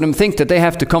 most of them think that they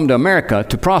have to come to America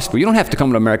to prosper. You don't have to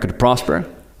come to America to prosper.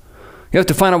 You have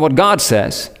to find out what God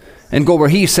says and go where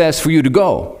he says for you to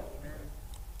go.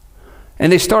 And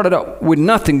they started out with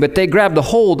nothing, but they grabbed a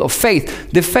hold of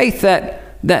faith. The faith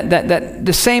that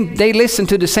the same, they listen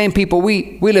to the same people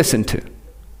we listen to.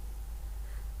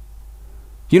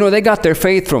 You know, they got their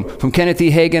faith from Kenneth E.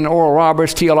 Hagin, Oral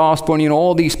Roberts, T.L. Osborne, you know,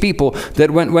 all these people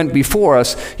that went before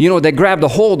us. You know, they grabbed a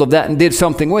hold of that and did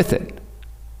something with it.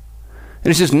 And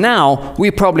it's just now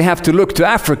we probably have to look to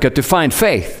Africa to find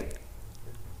faith.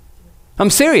 I'm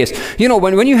serious. You know,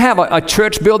 when you have a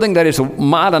church building that is 1.5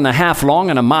 miles long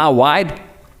and 1 mile wide,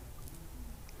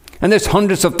 and there's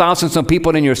hundreds of thousands of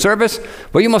people in your service,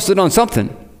 well, you must have done something.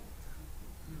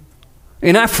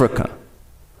 In Africa,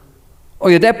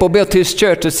 Oyedepo built his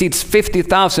church that seats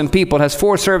 50,000 people, has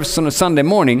 4 services on a Sunday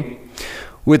morning,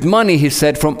 with money, he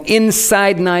said, from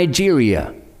inside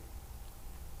Nigeria.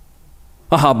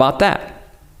 Well, how about that?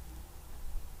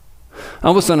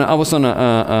 I was on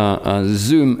a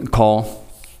Zoom call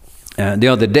the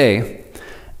other day,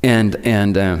 and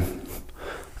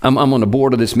I'm on the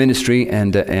board of this ministry,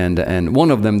 and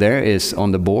one of them there is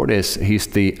on the board is he's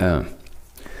the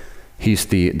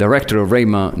director of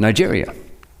Rhema Nigeria,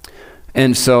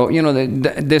 and so you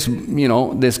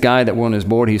know this guy that won his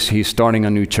board, he's starting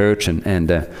a new church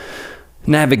and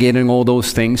navigating all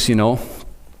those things, you know.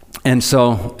 And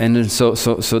so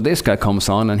this guy comes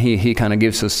on and he kind of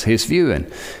gives us his view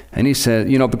and he said,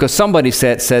 you know, because somebody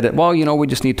said that, well, you know, we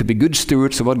just need to be good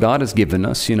stewards of what God has given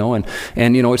us, you know,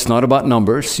 and you know, it's not about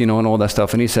numbers, you know, and all that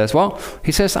stuff. And he says,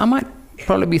 I might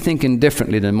probably be thinking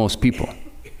differently than most people.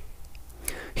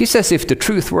 He says, if the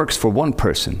truth works for one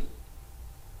person,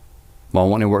 why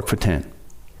won't it work for 10?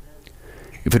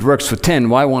 If it works for 10,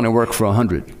 why won't it work for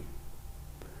 100?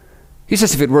 He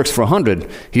says, if it works for 100,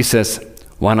 he says,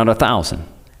 why not 1,000?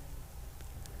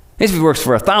 If it works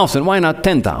for 1,000, why not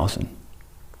 10,000?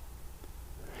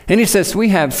 And he says, we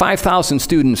have 5,000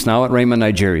 students now at Rhema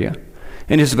Nigeria.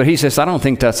 And he says, I don't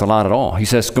think that's a lot at all. He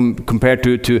says, compared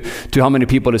to how many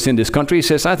people is in this country, he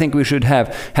says, I think we should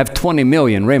have 20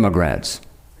 million Rhema grads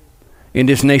in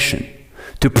this nation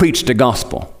to preach the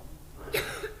gospel.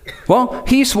 Well,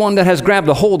 he's one that has grabbed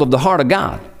a hold of the heart of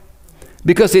God.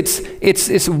 Because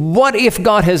it's what if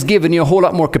God has given you a whole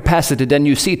lot more capacity than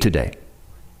you see today?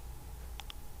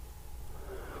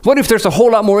 What if there's a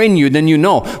whole lot more in you than you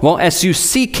know? Well, as you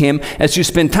seek him, as you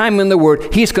spend time in the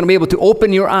Word, he's going to be able to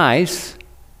open your eyes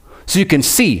so you can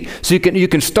see, so you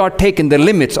can start taking the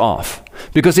limits off.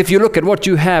 Because if you look at what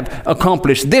you have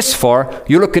accomplished this far,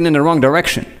 you're looking in the wrong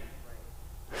direction.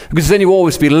 Because then you'll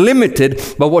always be limited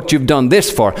by what you've done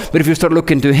this far. But if you start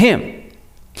looking to Him,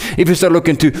 if you start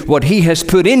looking to what He has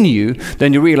put in you,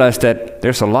 then you realize that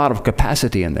there's a lot of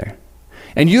capacity in there.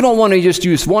 And you don't want to just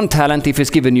use one talent if it's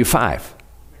given you 5.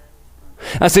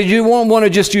 I said you won't want to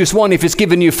just use one if it's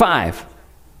given you 5.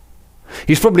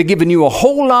 He's probably given you a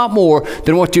whole lot more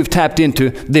than what you've tapped into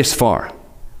this far.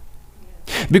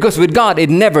 Because with God, it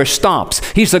never stops.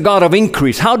 He's a God of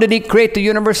increase. How did He create the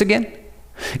universe again?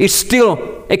 It's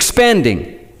still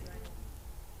expanding.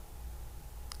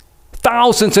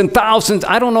 Thousands and thousands.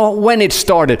 I don't know when it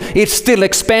started. It's still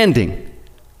expanding.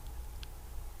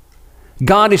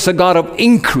 God is a God of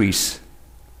increase.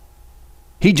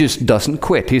 He just doesn't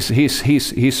quit.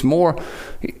 He's more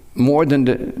than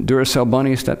the Duracell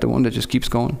bunny. Is that the one that just keeps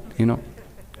going? You know,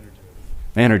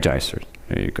 Energizer.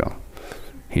 There you go.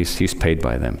 He's paid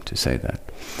by them to say that.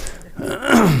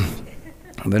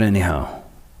 But anyhow,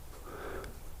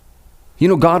 you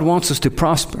know, God wants us to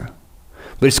prosper.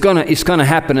 But it's gonna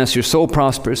happen as your soul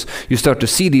prospers. You start to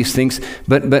see these things.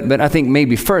 But I think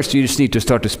maybe first you just need to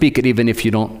start to speak it, even if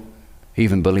you don't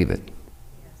even believe it.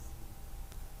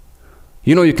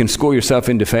 You know, you can score yourself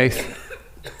into faith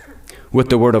with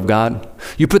the Word of God.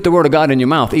 You put the Word of God in your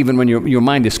mouth, even when your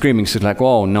mind is screaming. So it's like,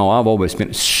 oh no, I've always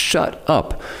been. Shut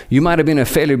up. You might have been a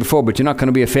failure before, but you're not going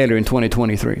to be a failure in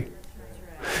 2023.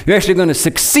 You're actually going to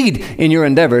succeed in your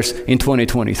endeavors in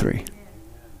 2023.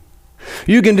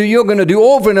 You're going to do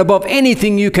over and above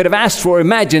anything you could have asked for or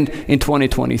imagined in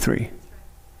 2023.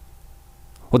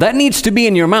 Well, that needs to be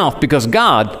in your mouth, because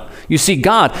God, you see,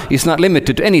 God is not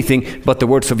limited to anything but the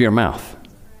words of your mouth.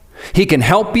 He can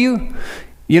help you.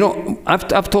 You know,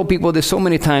 I've told people this so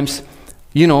many times,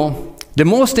 you know, the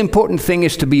most important thing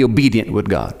is to be obedient with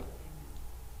God.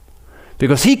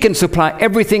 Because He can supply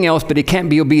everything else, but He can't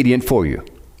be obedient for you.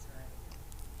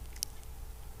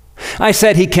 I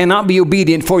said He cannot be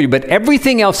obedient for you, but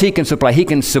everything else He can supply. He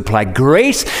can supply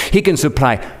grace. He can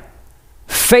supply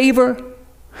favor.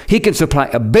 He can supply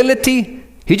ability.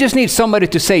 He just needs somebody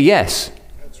to say yes.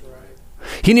 That's right.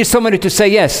 He needs somebody to say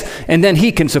yes, and then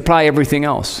He can supply everything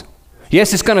else.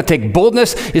 Yes, it's going to take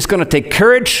boldness. It's going to take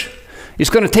courage. It's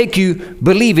going to take you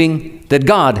believing that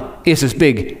God is as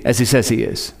big as He says He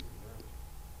is.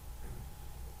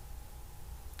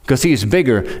 Because He is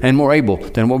bigger and more able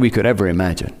than what we could ever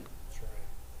imagine.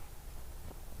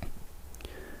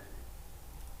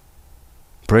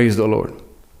 Praise the Lord.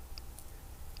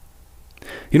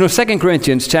 You know, 2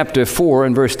 Corinthians chapter 4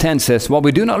 and verse 10 says, while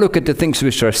we do not look at the things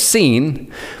which are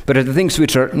seen, but at the things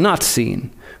which are not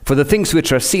seen. For the things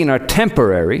which are seen are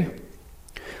temporary,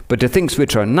 but the things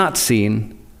which are not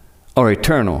seen are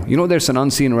eternal. You know there's an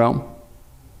unseen realm?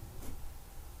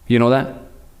 You know that?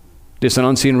 There's an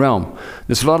unseen realm.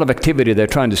 There's a lot of activity there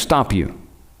trying to stop you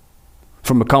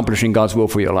from accomplishing God's will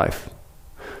for your life.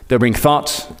 They bring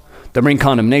thoughts, they bring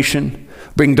condemnation,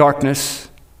 bring darkness,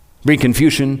 bring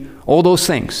confusion, all those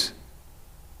things,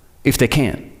 if they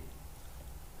can.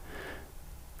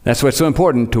 That's why it's so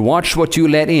important to watch what you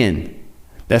let in.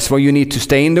 That's why you need to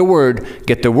stay in the Word,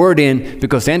 get the Word in,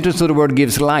 because the entrance of the Word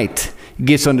gives light,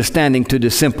 gives understanding to the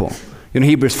simple. You know,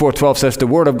 Hebrews 4:12 says the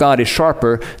Word of God is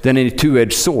sharper than any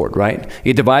two-edged sword, right?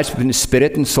 It divides between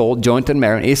spirit and soul, joint and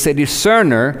marrow. It's a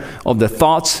discerner of the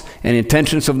thoughts and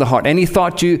intentions of the heart. Any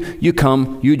thought you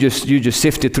just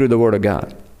sift it through the Word of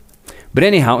God. But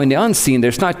anyhow, in the unseen,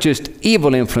 there's not just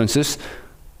evil influences.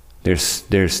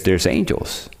 There's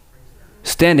angels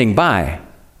standing by,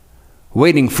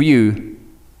 waiting for you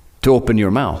to open your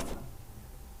mouth.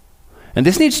 And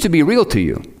this needs to be real to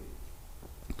you.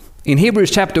 In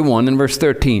Hebrews chapter 1 and verse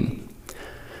 13,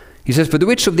 he says, "But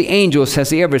which of the angels has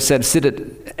He ever said,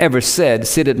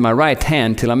 sit at my right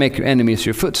hand till I make your enemies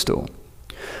your footstool?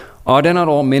 Are they not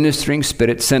all ministering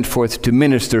spirits sent forth to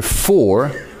minister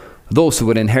for those who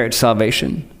would inherit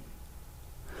salvation?"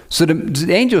 So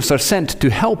the angels are sent to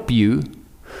help you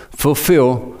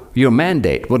fulfill your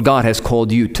mandate, what God has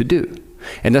called you to do.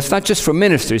 And that's not just for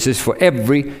ministers, it's for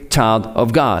every child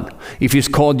of God. If He's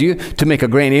called you to make a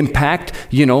great impact,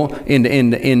 you know,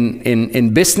 in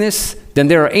business, then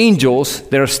there are angels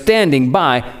that are standing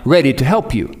by ready to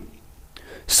help you.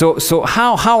 So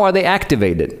how are they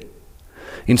activated?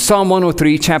 In Psalm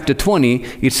 103, chapter 20,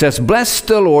 it says, "Bless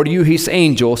the Lord, you His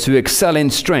angels who excel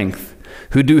in strength,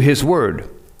 who do His word,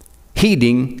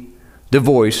 heeding the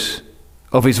voice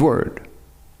of His word."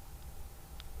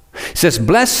 It says,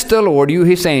 "Bless the Lord, you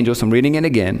His angels," I'm reading it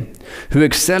again, "who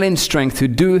excel in strength, who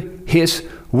do His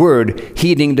word,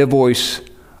 heeding the voice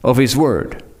of His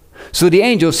word." So the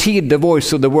angels heed the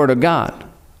voice of the Word of God.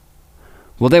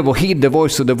 Well, they will heed the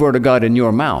voice of the Word of God in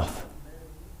your mouth.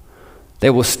 They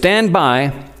will stand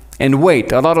by and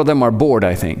wait. A lot of them are bored,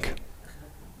 I think.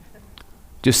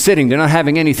 Just sitting, they're not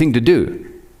having anything to do.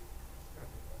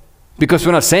 Because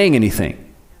we're not saying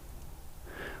anything.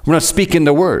 We're not speaking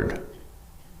the word.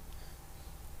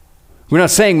 We're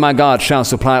not saying, my God shall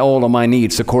supply all of my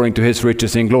needs according to his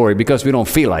riches in glory, because we don't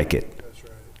feel like it. That's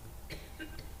right.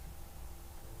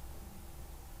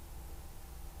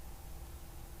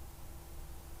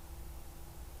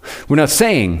 We're not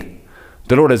saying,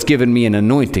 the Lord has given me an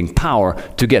anointing power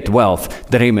to get wealth,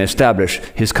 that he may establish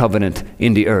his covenant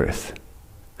in the earth.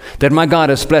 That my God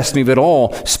has blessed me with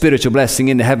all spiritual blessing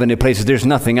in the heavenly places. There's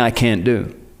nothing I can't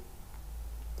do.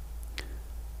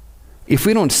 If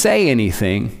we don't say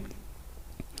anything,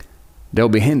 they'll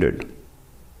be hindered.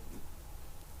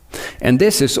 And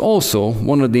this is also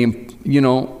one of the,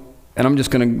 and I'm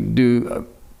just going to do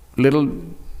a little,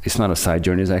 it's not a side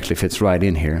journey, it actually fits right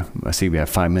in here. I see we have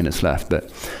 5 minutes left, but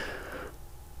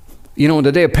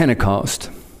the day of Pentecost,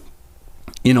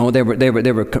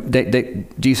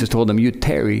 Jesus told them, you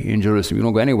tarry in Jerusalem. You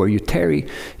don't go anywhere. You tarry,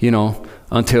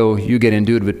 until you get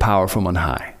endued with power from on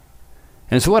high.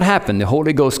 And so what happened? The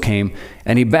Holy Ghost came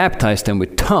and he baptized them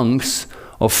with tongues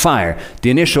of fire.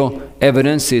 The initial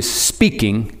evidence is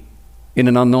speaking in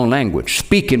an unknown language,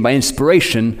 speaking by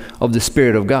inspiration of the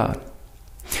Spirit of God.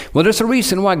 Well, there's a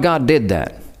reason why God did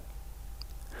that.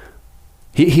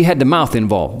 He had the mouth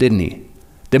involved, didn't he?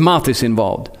 The mouth is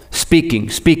involved. Speaking.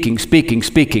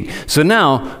 So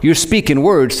now you're speaking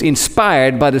words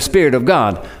inspired by the Spirit of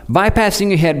God, bypassing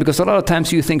your head, because a lot of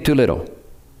times you think too little.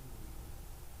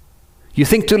 You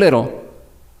think too little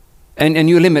and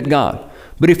you limit God.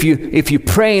 But if you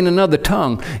pray in another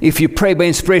tongue, if you pray by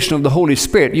inspiration of the Holy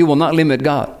Spirit, you will not limit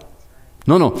God.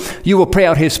 No. You will pray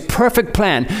out his perfect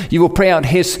plan. You will pray out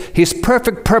his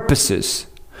perfect purposes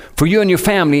for you and your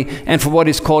family, and for what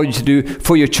he's called you to do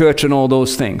for your church and all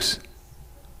those things.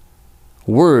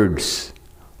 Words.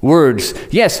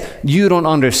 Yes, you don't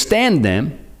understand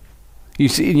them. You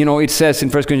see, it says in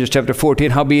 1 Corinthians chapter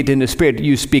 14, howbeit in the Spirit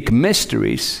you speak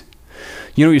mysteries.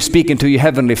 You're speaking to your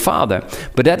heavenly Father,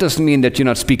 but that doesn't mean that you're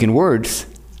not speaking words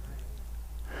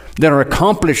that are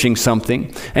accomplishing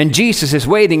something. And Jesus is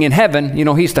waiting in heaven.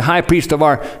 He's the high priest of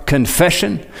our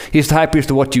confession. He's the high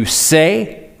priest of what you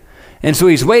say. And so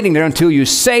he's waiting there until you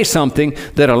say something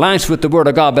that aligns with the Word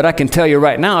of God. But I can tell you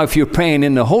right now, if you're praying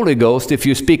in the Holy Ghost, if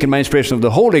you're speaking by inspiration of the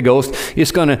Holy Ghost,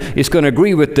 it's going to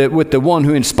agree with the one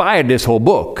who inspired this whole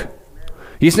book.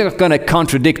 He's not going to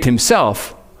contradict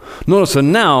himself. No, so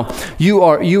now you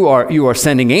are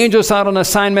sending angels out on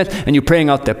assignment, and you're praying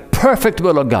out the perfect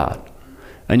will of God.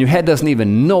 And your head doesn't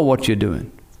even know what you're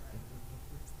doing.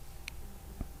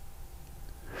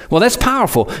 Well, that's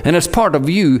powerful. And as part of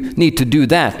you need to do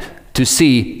that to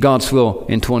see God's will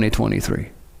in 2023.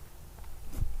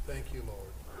 Thank you, Lord.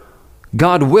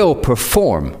 God will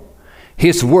perform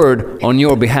his word on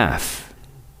your behalf.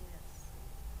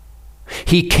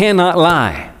 He cannot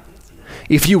lie.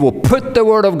 If you will put the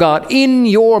word of God in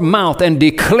your mouth and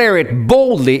declare it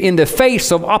boldly in the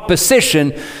face of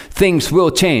opposition, things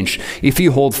will change. If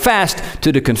you hold fast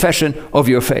to the confession of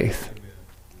your faith.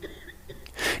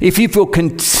 If you will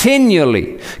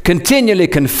continually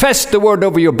confess the word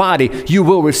over your body, you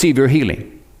will receive your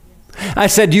healing. I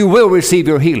said you will receive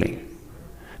your healing,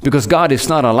 because God is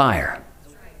not a liar.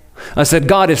 I said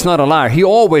God is not a liar. He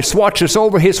always watches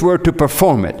over his word to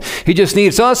perform it. He just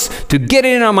needs us to get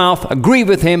it in our mouth, agree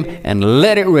with him, and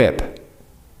let it rip.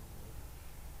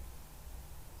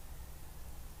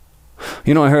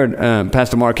 I heard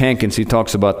Pastor Mark Hankins, he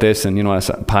talks about this, and as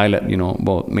a pilot,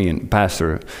 both me and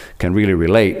Pastor can really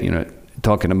relate,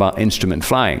 talking about instrument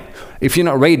flying. If you're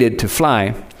not rated to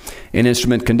fly in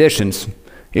instrument conditions,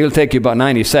 it'll take you about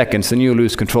 90 seconds and you'll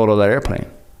lose control of that airplane.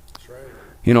 That's right.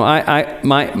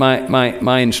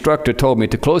 My instructor told me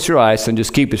to close your eyes and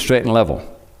just keep it straight and level.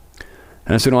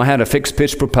 And so I had a fixed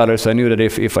pitch propeller, so I knew that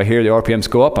if I hear the RPMs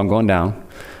go up, I'm going down.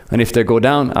 And if they go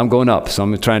down, I'm going up. So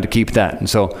I'm trying to keep that. And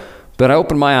so, but I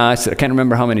opened my eyes, I can't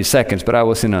remember how many seconds, but I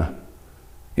was in a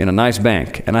nice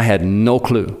bank, and I had no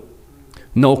clue.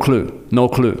 And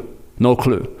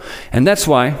that's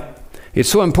why it's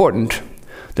so important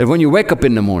that when you wake up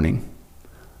in the morning,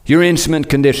 your instrument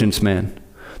conditions, man.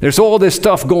 There's all this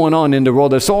stuff going on in the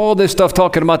world. There's all this stuff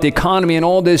talking about the economy and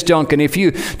all this junk. And if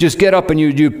you just get up and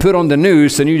you put on the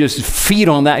news and you just feed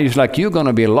on that, it's like you're going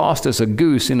to be lost as a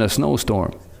goose in a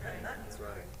snowstorm.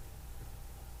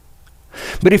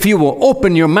 But if you will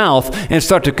open your mouth and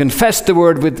start to confess the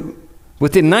word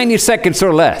within 90 seconds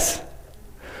or less,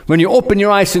 when you open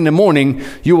your eyes in the morning,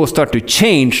 you will start to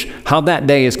change how that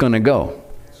day is going to go.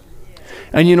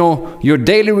 And your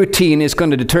daily routine is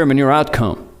going to determine your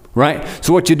outcome. right?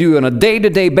 So what you do on a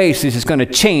day-to-day basis is going to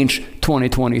change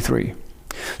 2023.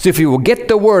 So if you will get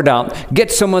the word out,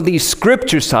 get some of these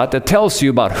scriptures out that tells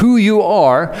you about who you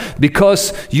are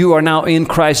because you are now in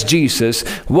Christ Jesus,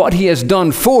 what he has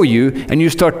done for you, and you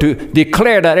start to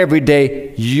declare that every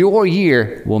day, your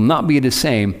year will not be the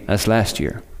same as last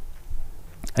year.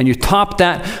 And you top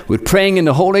that with praying in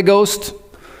the Holy Ghost,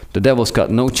 the devil's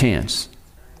got no chance.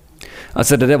 I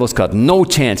said the devil's got no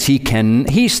chance.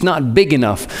 He's not big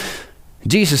enough.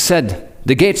 Jesus said,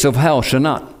 the gates of hell shall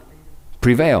not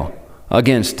prevail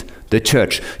against the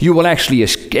church. You will actually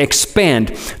expand.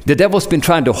 The devil's been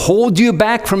trying to hold you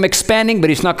back from expanding, but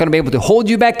he's not going to be able to hold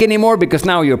you back anymore because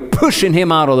now you're pushing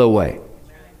him out of the way.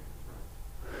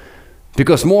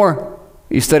 Because more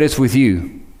is that it's with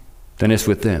you than it's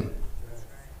with them.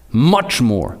 Much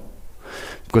more.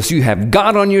 Because you have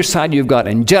God on your side, you've got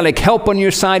angelic help on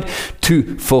your side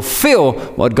to fulfill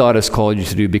what God has called you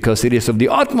to do, because it is of the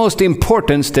utmost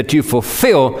importance that you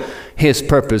fulfill his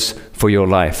purpose for your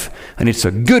life. And it's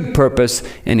a good purpose,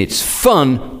 and it's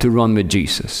fun to run with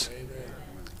Jesus. Amen.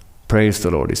 Praise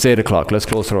the Lord. It's 8 o'clock. Let's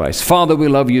close our eyes. Father, we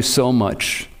love you so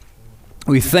much.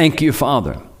 We thank you,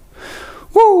 Father,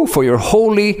 for your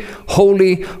holy,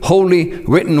 holy, holy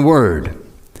written word.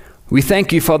 We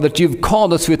thank you, Father, that you've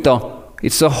called us with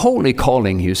it's a holy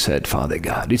calling, you said, Father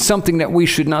God. It's something that we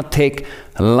should not take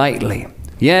lightly.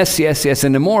 Yes, yes, yes.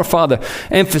 And the more, Father,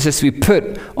 emphasis we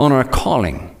put on our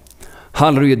calling,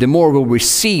 hallelujah, the more we'll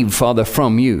receive, Father,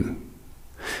 from you.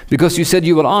 Because you said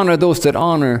you will honor those that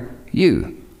honor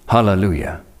you.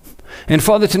 Hallelujah. And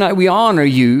Father, tonight we honor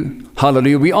you.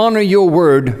 Hallelujah. We honor your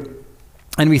word.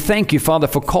 And we thank you, Father,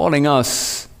 for calling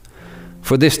us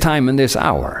for this time and this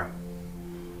hour.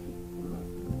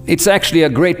 It's actually a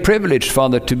great privilege,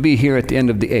 Father, to be here at the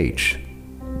end of the age.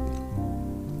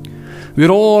 With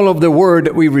all of the word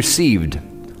that we received,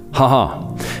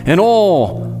 and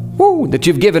all that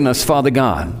you've given us, Father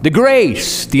God, the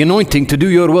grace, the anointing to do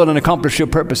your will and accomplish your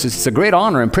purposes. It's a great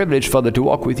honor and privilege, Father, to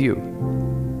walk with you.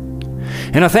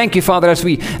 And I thank you, Father, as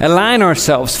we align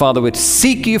ourselves, Father, with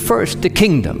seek you first the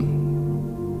kingdom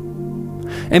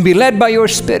and be led by your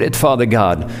Spirit, Father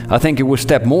God. I think it will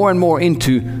step more and more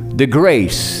into the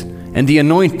grace and the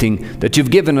anointing that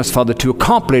you've given us, Father, to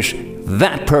accomplish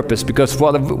that purpose. Because,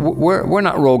 Father, we're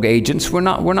not rogue agents. We're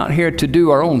not here to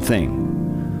do our own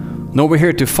thing. No, we're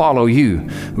here to follow you.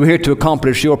 We're here to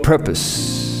accomplish your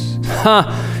purpose.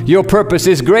 Your purpose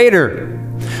is greater.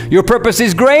 Your purpose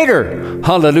is greater,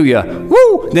 hallelujah,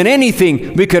 than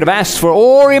anything we could have asked for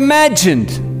or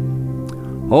imagined.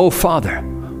 Oh, Father,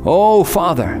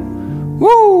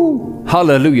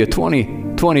 hallelujah,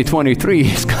 2023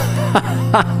 is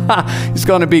it's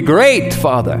going to be great,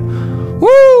 Father.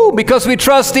 Because we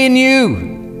trust in you.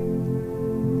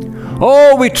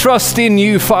 Oh, we trust in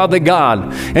you, Father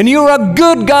God. And you're a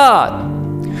good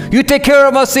God. You take care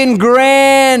of us in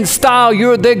grand style.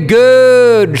 You're the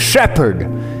good shepherd.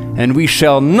 And we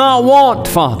shall not want,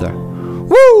 Father.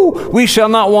 We shall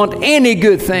not want any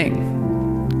good thing.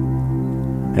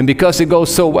 And because it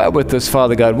goes so well with us,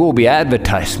 Father God, we'll be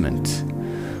advertisement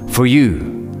for you.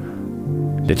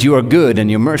 That you are good and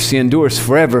your mercy endures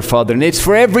forever, Father. And it's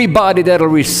for everybody that'll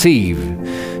receive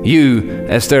you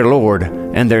as their Lord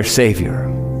and their Savior.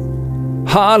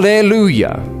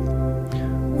 Hallelujah.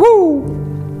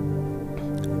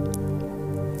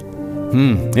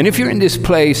 And if you're in this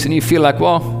place and you feel like,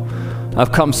 well,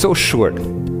 I've come so short.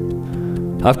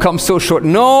 I've come so short.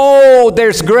 No,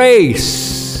 there's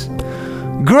grace.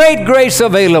 Great grace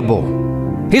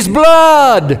available. His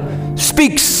blood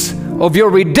speaks of your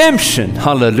redemption.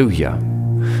 Hallelujah.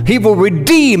 He will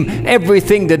redeem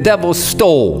everything the devil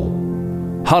stole.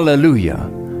 Hallelujah.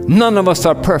 None of us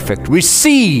are perfect.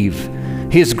 Receive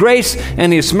His grace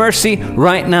and His mercy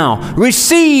right now.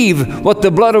 Receive what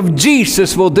the blood of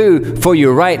Jesus will do for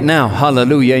you right now.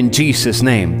 Hallelujah, in Jesus'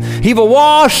 name. He will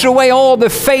wash away all the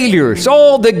failures,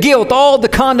 all the guilt, all the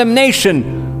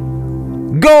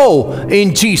condemnation. Go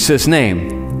in Jesus'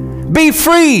 name. Be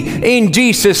free in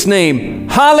Jesus' name.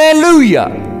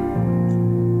 Hallelujah.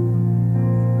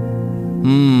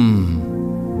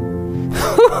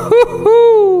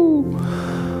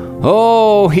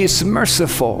 Oh, He's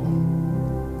merciful.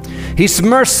 He's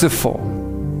merciful.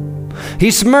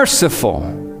 He's merciful.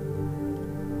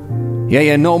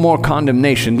 Yeah, no more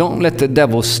condemnation. Don't let the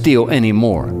devil steal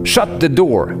anymore. Shut the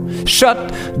door.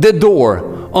 Shut the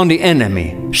door on the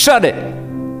enemy. Shut it.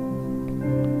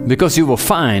 Because you will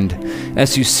find,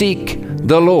 as you seek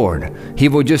the Lord, He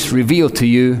will just reveal to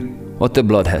you what the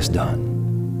blood has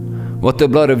done. What the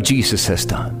blood of Jesus has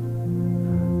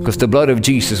done. Because the blood of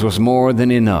Jesus was more than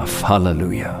enough.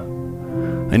 Hallelujah.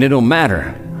 And it don't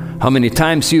matter how many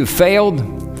times you've failed.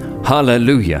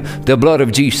 Hallelujah. The blood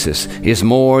of Jesus is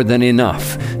more than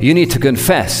enough. You need to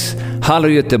confess,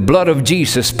 hallelujah, the blood of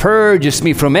Jesus purges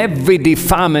me from every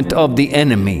defilement of the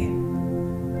enemy.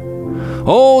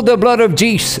 Oh, the blood of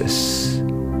Jesus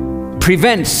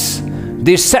prevents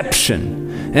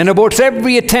deception and aborts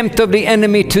every attempt of the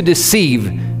enemy to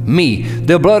deceive me.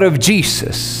 The blood of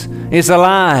Jesus is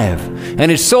alive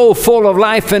and is so full of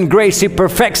life and grace. He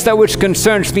perfects that which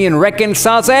concerns me and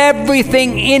reconciles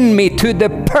everything in me to the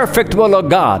perfect will of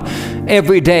God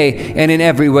every day and in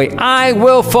every way. I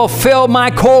will fulfill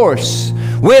my course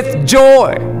with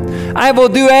joy. I will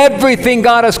do everything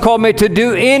God has called me to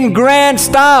do in grand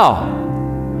style,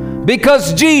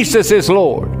 because Jesus is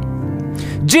Lord.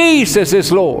 Jesus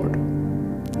is Lord.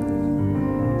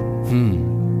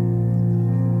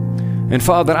 And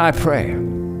Father, I pray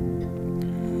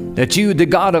that you, the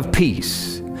God of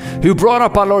peace, who brought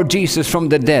up our Lord Jesus from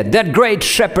the dead, that great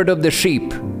shepherd of the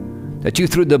sheep, that you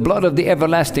through the blood of the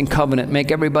everlasting covenant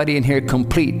make everybody in here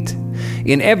complete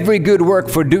in every good work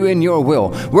for doing your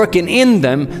will, working in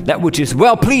them that which is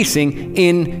well-pleasing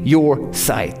in your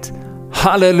sight.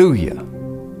 Hallelujah.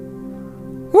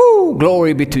 Woo!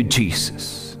 Glory be to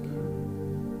Jesus.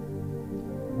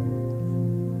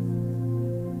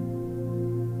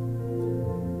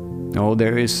 Oh,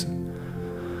 there is...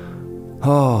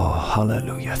 Oh,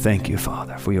 hallelujah. Thank you,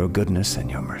 Father, for your goodness and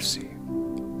your mercy.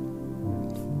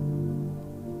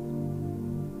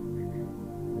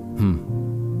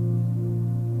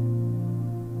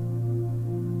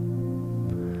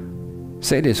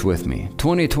 Say this with me.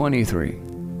 2023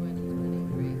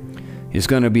 is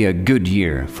going to be a good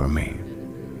year for me.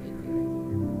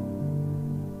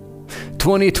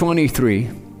 2023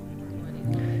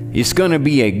 is going to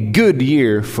be a good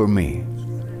year for me.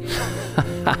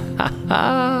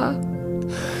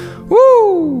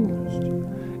 Woo!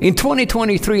 In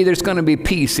 2023, there's going to be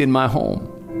peace in my home.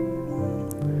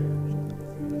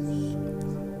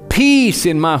 Peace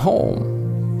in my home.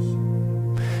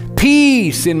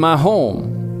 Peace in my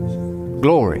home.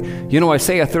 Glory. You know,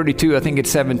 Isaiah 32, I think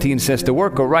it's 17, says the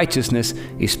work of righteousness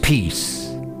is peace.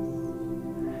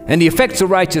 And the effects of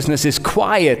righteousness is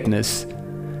quietness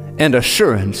and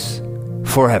assurance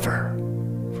forever.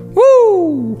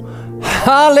 Woo!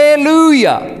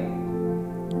 Hallelujah!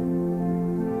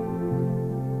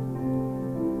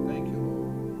 Thank you,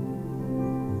 Lord.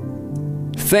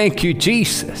 Thank you,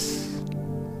 Jesus.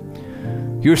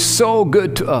 You're so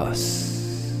good to us.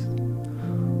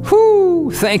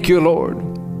 Whoo! Thank you, Lord,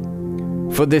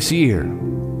 for this year.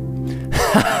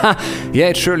 Yeah,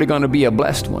 it's surely going to be a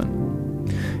blessed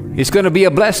one. It's going to be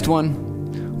a blessed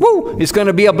one. Woo! It's going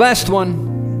to be a blessed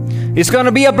one. It's going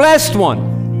to be a blessed one.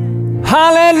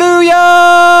 Hallelujah!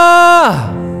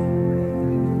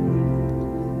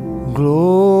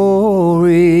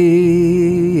 Glory.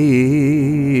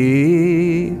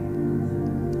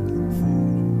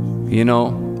 You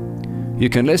know, you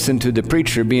can listen to the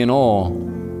preacher being all,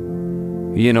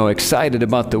 you know, excited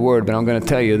about the word, but I'm going to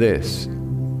tell you this.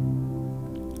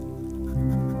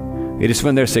 It is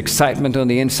when there's excitement on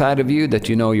the inside of you that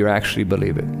you know you actually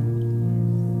believe it.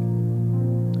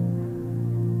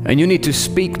 And you need to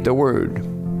speak the word.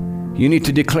 You need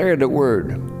to declare the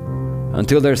word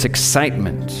until there's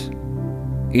excitement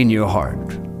in your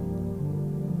heart.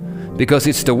 Because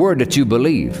it's the word that you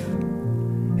believe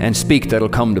and speak that'll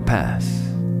come to pass.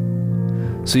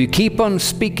 So you keep on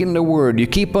speaking the word. You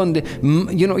keep on,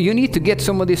 you know, you need to get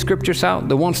some of these scriptures out,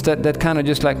 the ones that kind of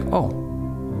just like, oh,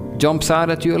 jumps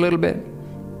out at you a little bit.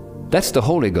 That's the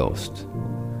Holy Ghost.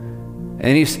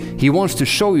 And he wants to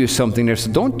show you something there.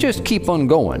 So don't just keep on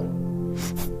going.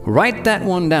 Write that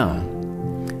one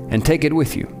down and take it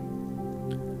with you.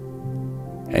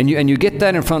 And you get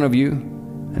that in front of you,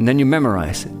 and then you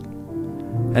memorize it.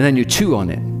 And then you chew on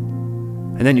it.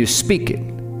 And then you speak it.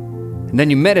 And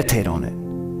then you meditate on it.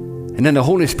 And then the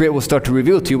Holy Spirit will start to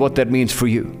reveal to you what that means for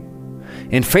you.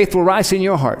 And faith will rise in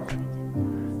your heart.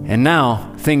 And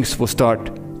now things will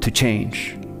start to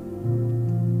change.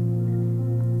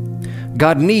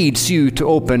 God needs you to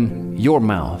open your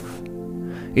mouth.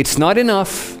 It's not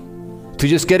enough to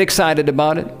just get excited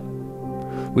about it.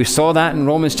 We saw that in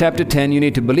Romans chapter 10. You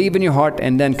need to believe in your heart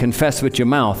and then confess with your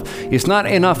mouth. It's not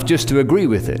enough just to agree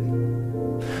with it.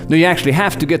 No, you actually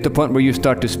have to get to the point where you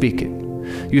start to speak it.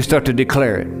 You start to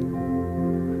declare it.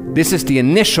 This is the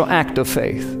initial act of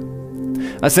faith.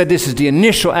 I said this is the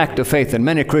initial act of faith, and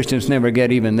many Christians never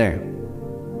get even there.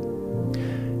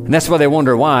 And that's why they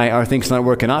wonder, why are things not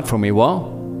working out for me?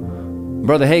 Well,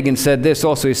 Brother Hagin said this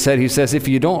also. He says, if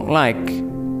you don't like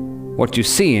what you're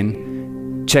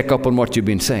seeing, check up on what you've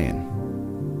been saying.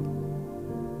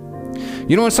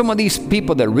 You know, when some of these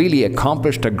people that really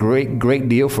accomplished a great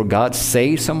deal for God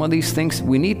say some of these things,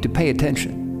 we need to pay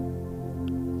attention.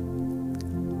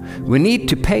 We need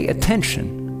to pay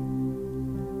attention.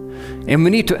 And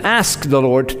we need to ask the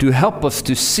Lord to help us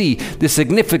to see the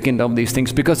significance of these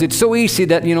things, because it's so easy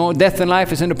that, you know, death and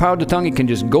life is in the power of the tongue. It can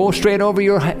just go straight over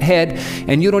your head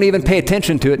and you don't even pay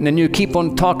attention to it, and then you keep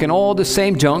on talking all the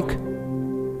same junk.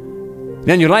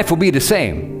 Then your life will be the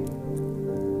same.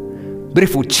 But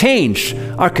if we change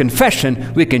our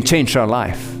confession, we can change our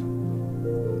life.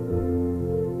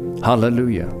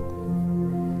 Hallelujah.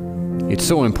 It's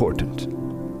so important.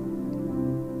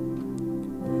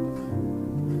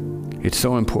 It's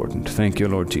so important. Thank you,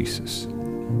 Lord Jesus.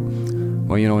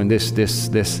 Well, you know, in this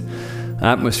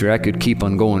atmosphere, I could keep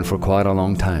on going for quite a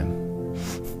long time.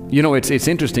 You know, it's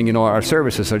interesting, you know, our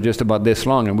services are just about this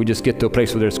long, and we just get to a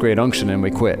place where there's great unction and we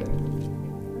quit.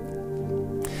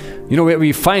 You know,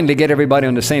 we finally get everybody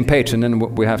on the same page, and then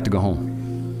we have to go home.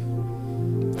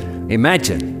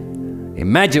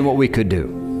 Imagine what we could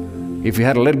do if we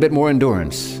had a little bit more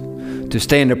endurance to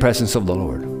stay in the presence of the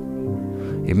Lord.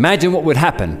 Imagine what would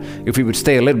happen if we would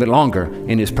stay a little bit longer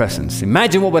in His presence.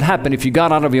 Imagine what would happen if you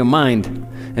got out of your mind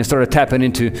and started tapping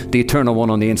into the eternal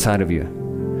one on the inside of you.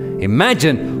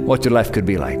 Imagine what your life could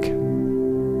be like.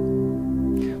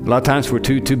 A lot of times we're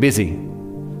too busy.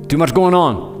 Too much going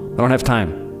on. I don't have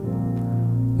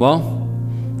time. Well,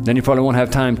 then you probably won't have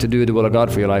time to do the will of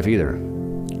God for your life either.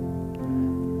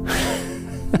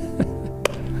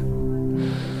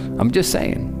 I'm just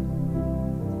saying.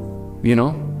 You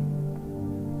know?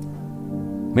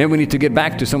 Maybe we need to get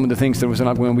back to some of the things that was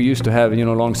like when we used to have, you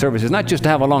know, long services. Not just to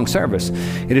have a long service.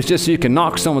 It is just so you can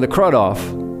knock some of the crud off.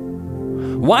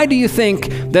 Why do you think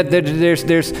that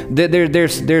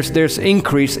there's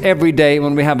increase every day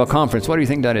when we have a conference? What do you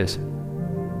think that is?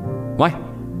 Why?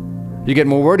 You get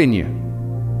more word in you.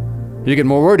 You get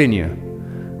more word in you.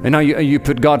 And now you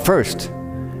put God first.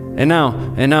 And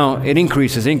now it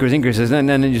increases, and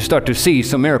then you start to see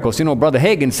some miracles. You know, Brother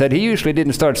Hagin said he usually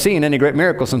didn't start seeing any great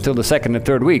miracles until the second and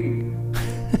third week. We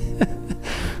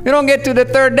don't get to the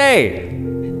third day.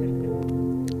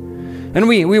 And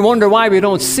we wonder why we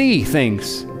don't see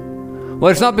things.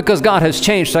 Well, it's not because God has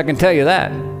changed, I can tell you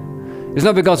that. It's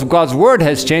not because God's word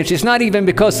has changed. It's not even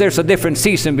because there's a different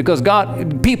season, because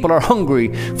people are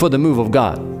hungry for the move of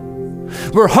God.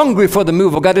 We're hungry for the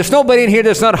move of God. There's nobody in here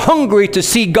that's not hungry to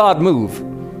see God move.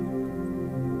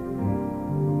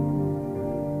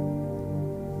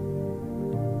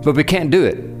 But we can't do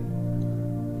it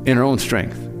in our own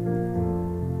strength.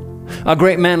 A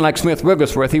great man like Smith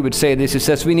Wigglesworth, he would say this. He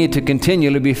says, we need to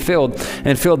continually be filled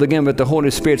and filled again with the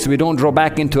Holy Spirit, so we don't draw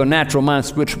back into a natural mind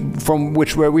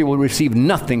where we will receive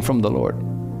nothing from the Lord.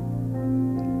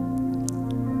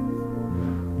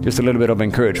 Just a little bit of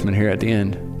encouragement here at the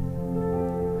end.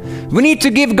 We need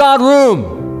to give God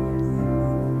room.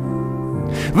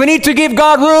 We need to give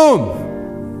God room.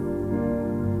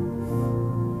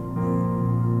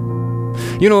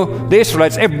 You know, the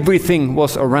Israelites, everything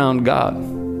was around God.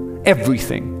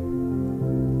 Everything.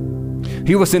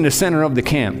 He was in the center of the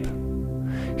camp.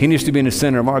 He needs to be in the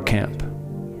center of our camp.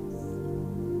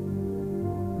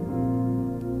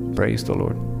 Praise the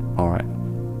Lord. All right.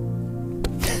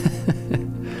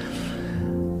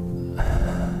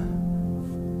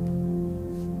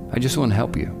 I just want to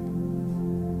help you.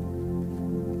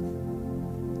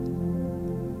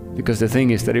 Because the thing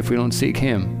is that if we don't seek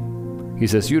Him, He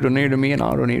says, you don't near to me and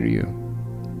I'll don't near to you.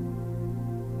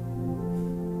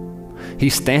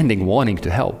 He's standing wanting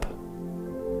to help.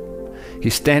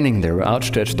 He's standing there with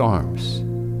outstretched arms.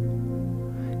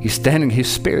 He's standing,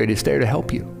 His Spirit is there to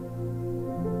help you.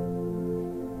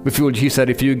 He said,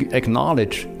 if you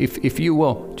acknowledge, if you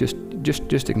will,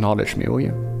 just acknowledge me, will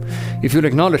you? If you'll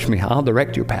acknowledge me, I'll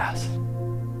direct your path.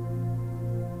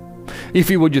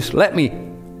 If you will just let me,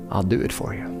 I'll do it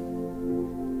for you.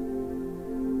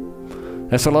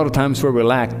 That's a lot of times where we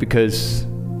lack, because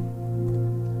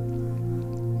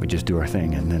we just do our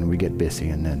thing and then we get busy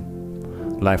and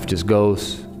then life just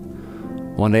goes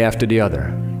one day after the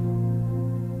other.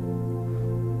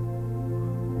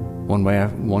 One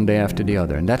day after the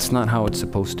other. And that's not how it's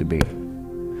supposed to be.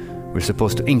 We're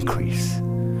supposed to increase.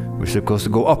 We're supposed to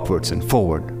go upwards and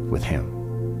forward with Him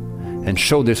and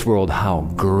show this world how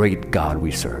great God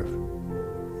we serve.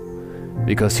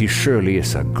 Because He surely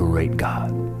is a great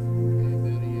God.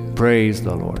 Praise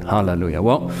the Lord. Hallelujah.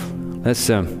 Well, let's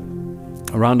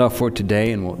round off for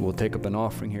today, and we'll take up an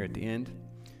offering here at the end.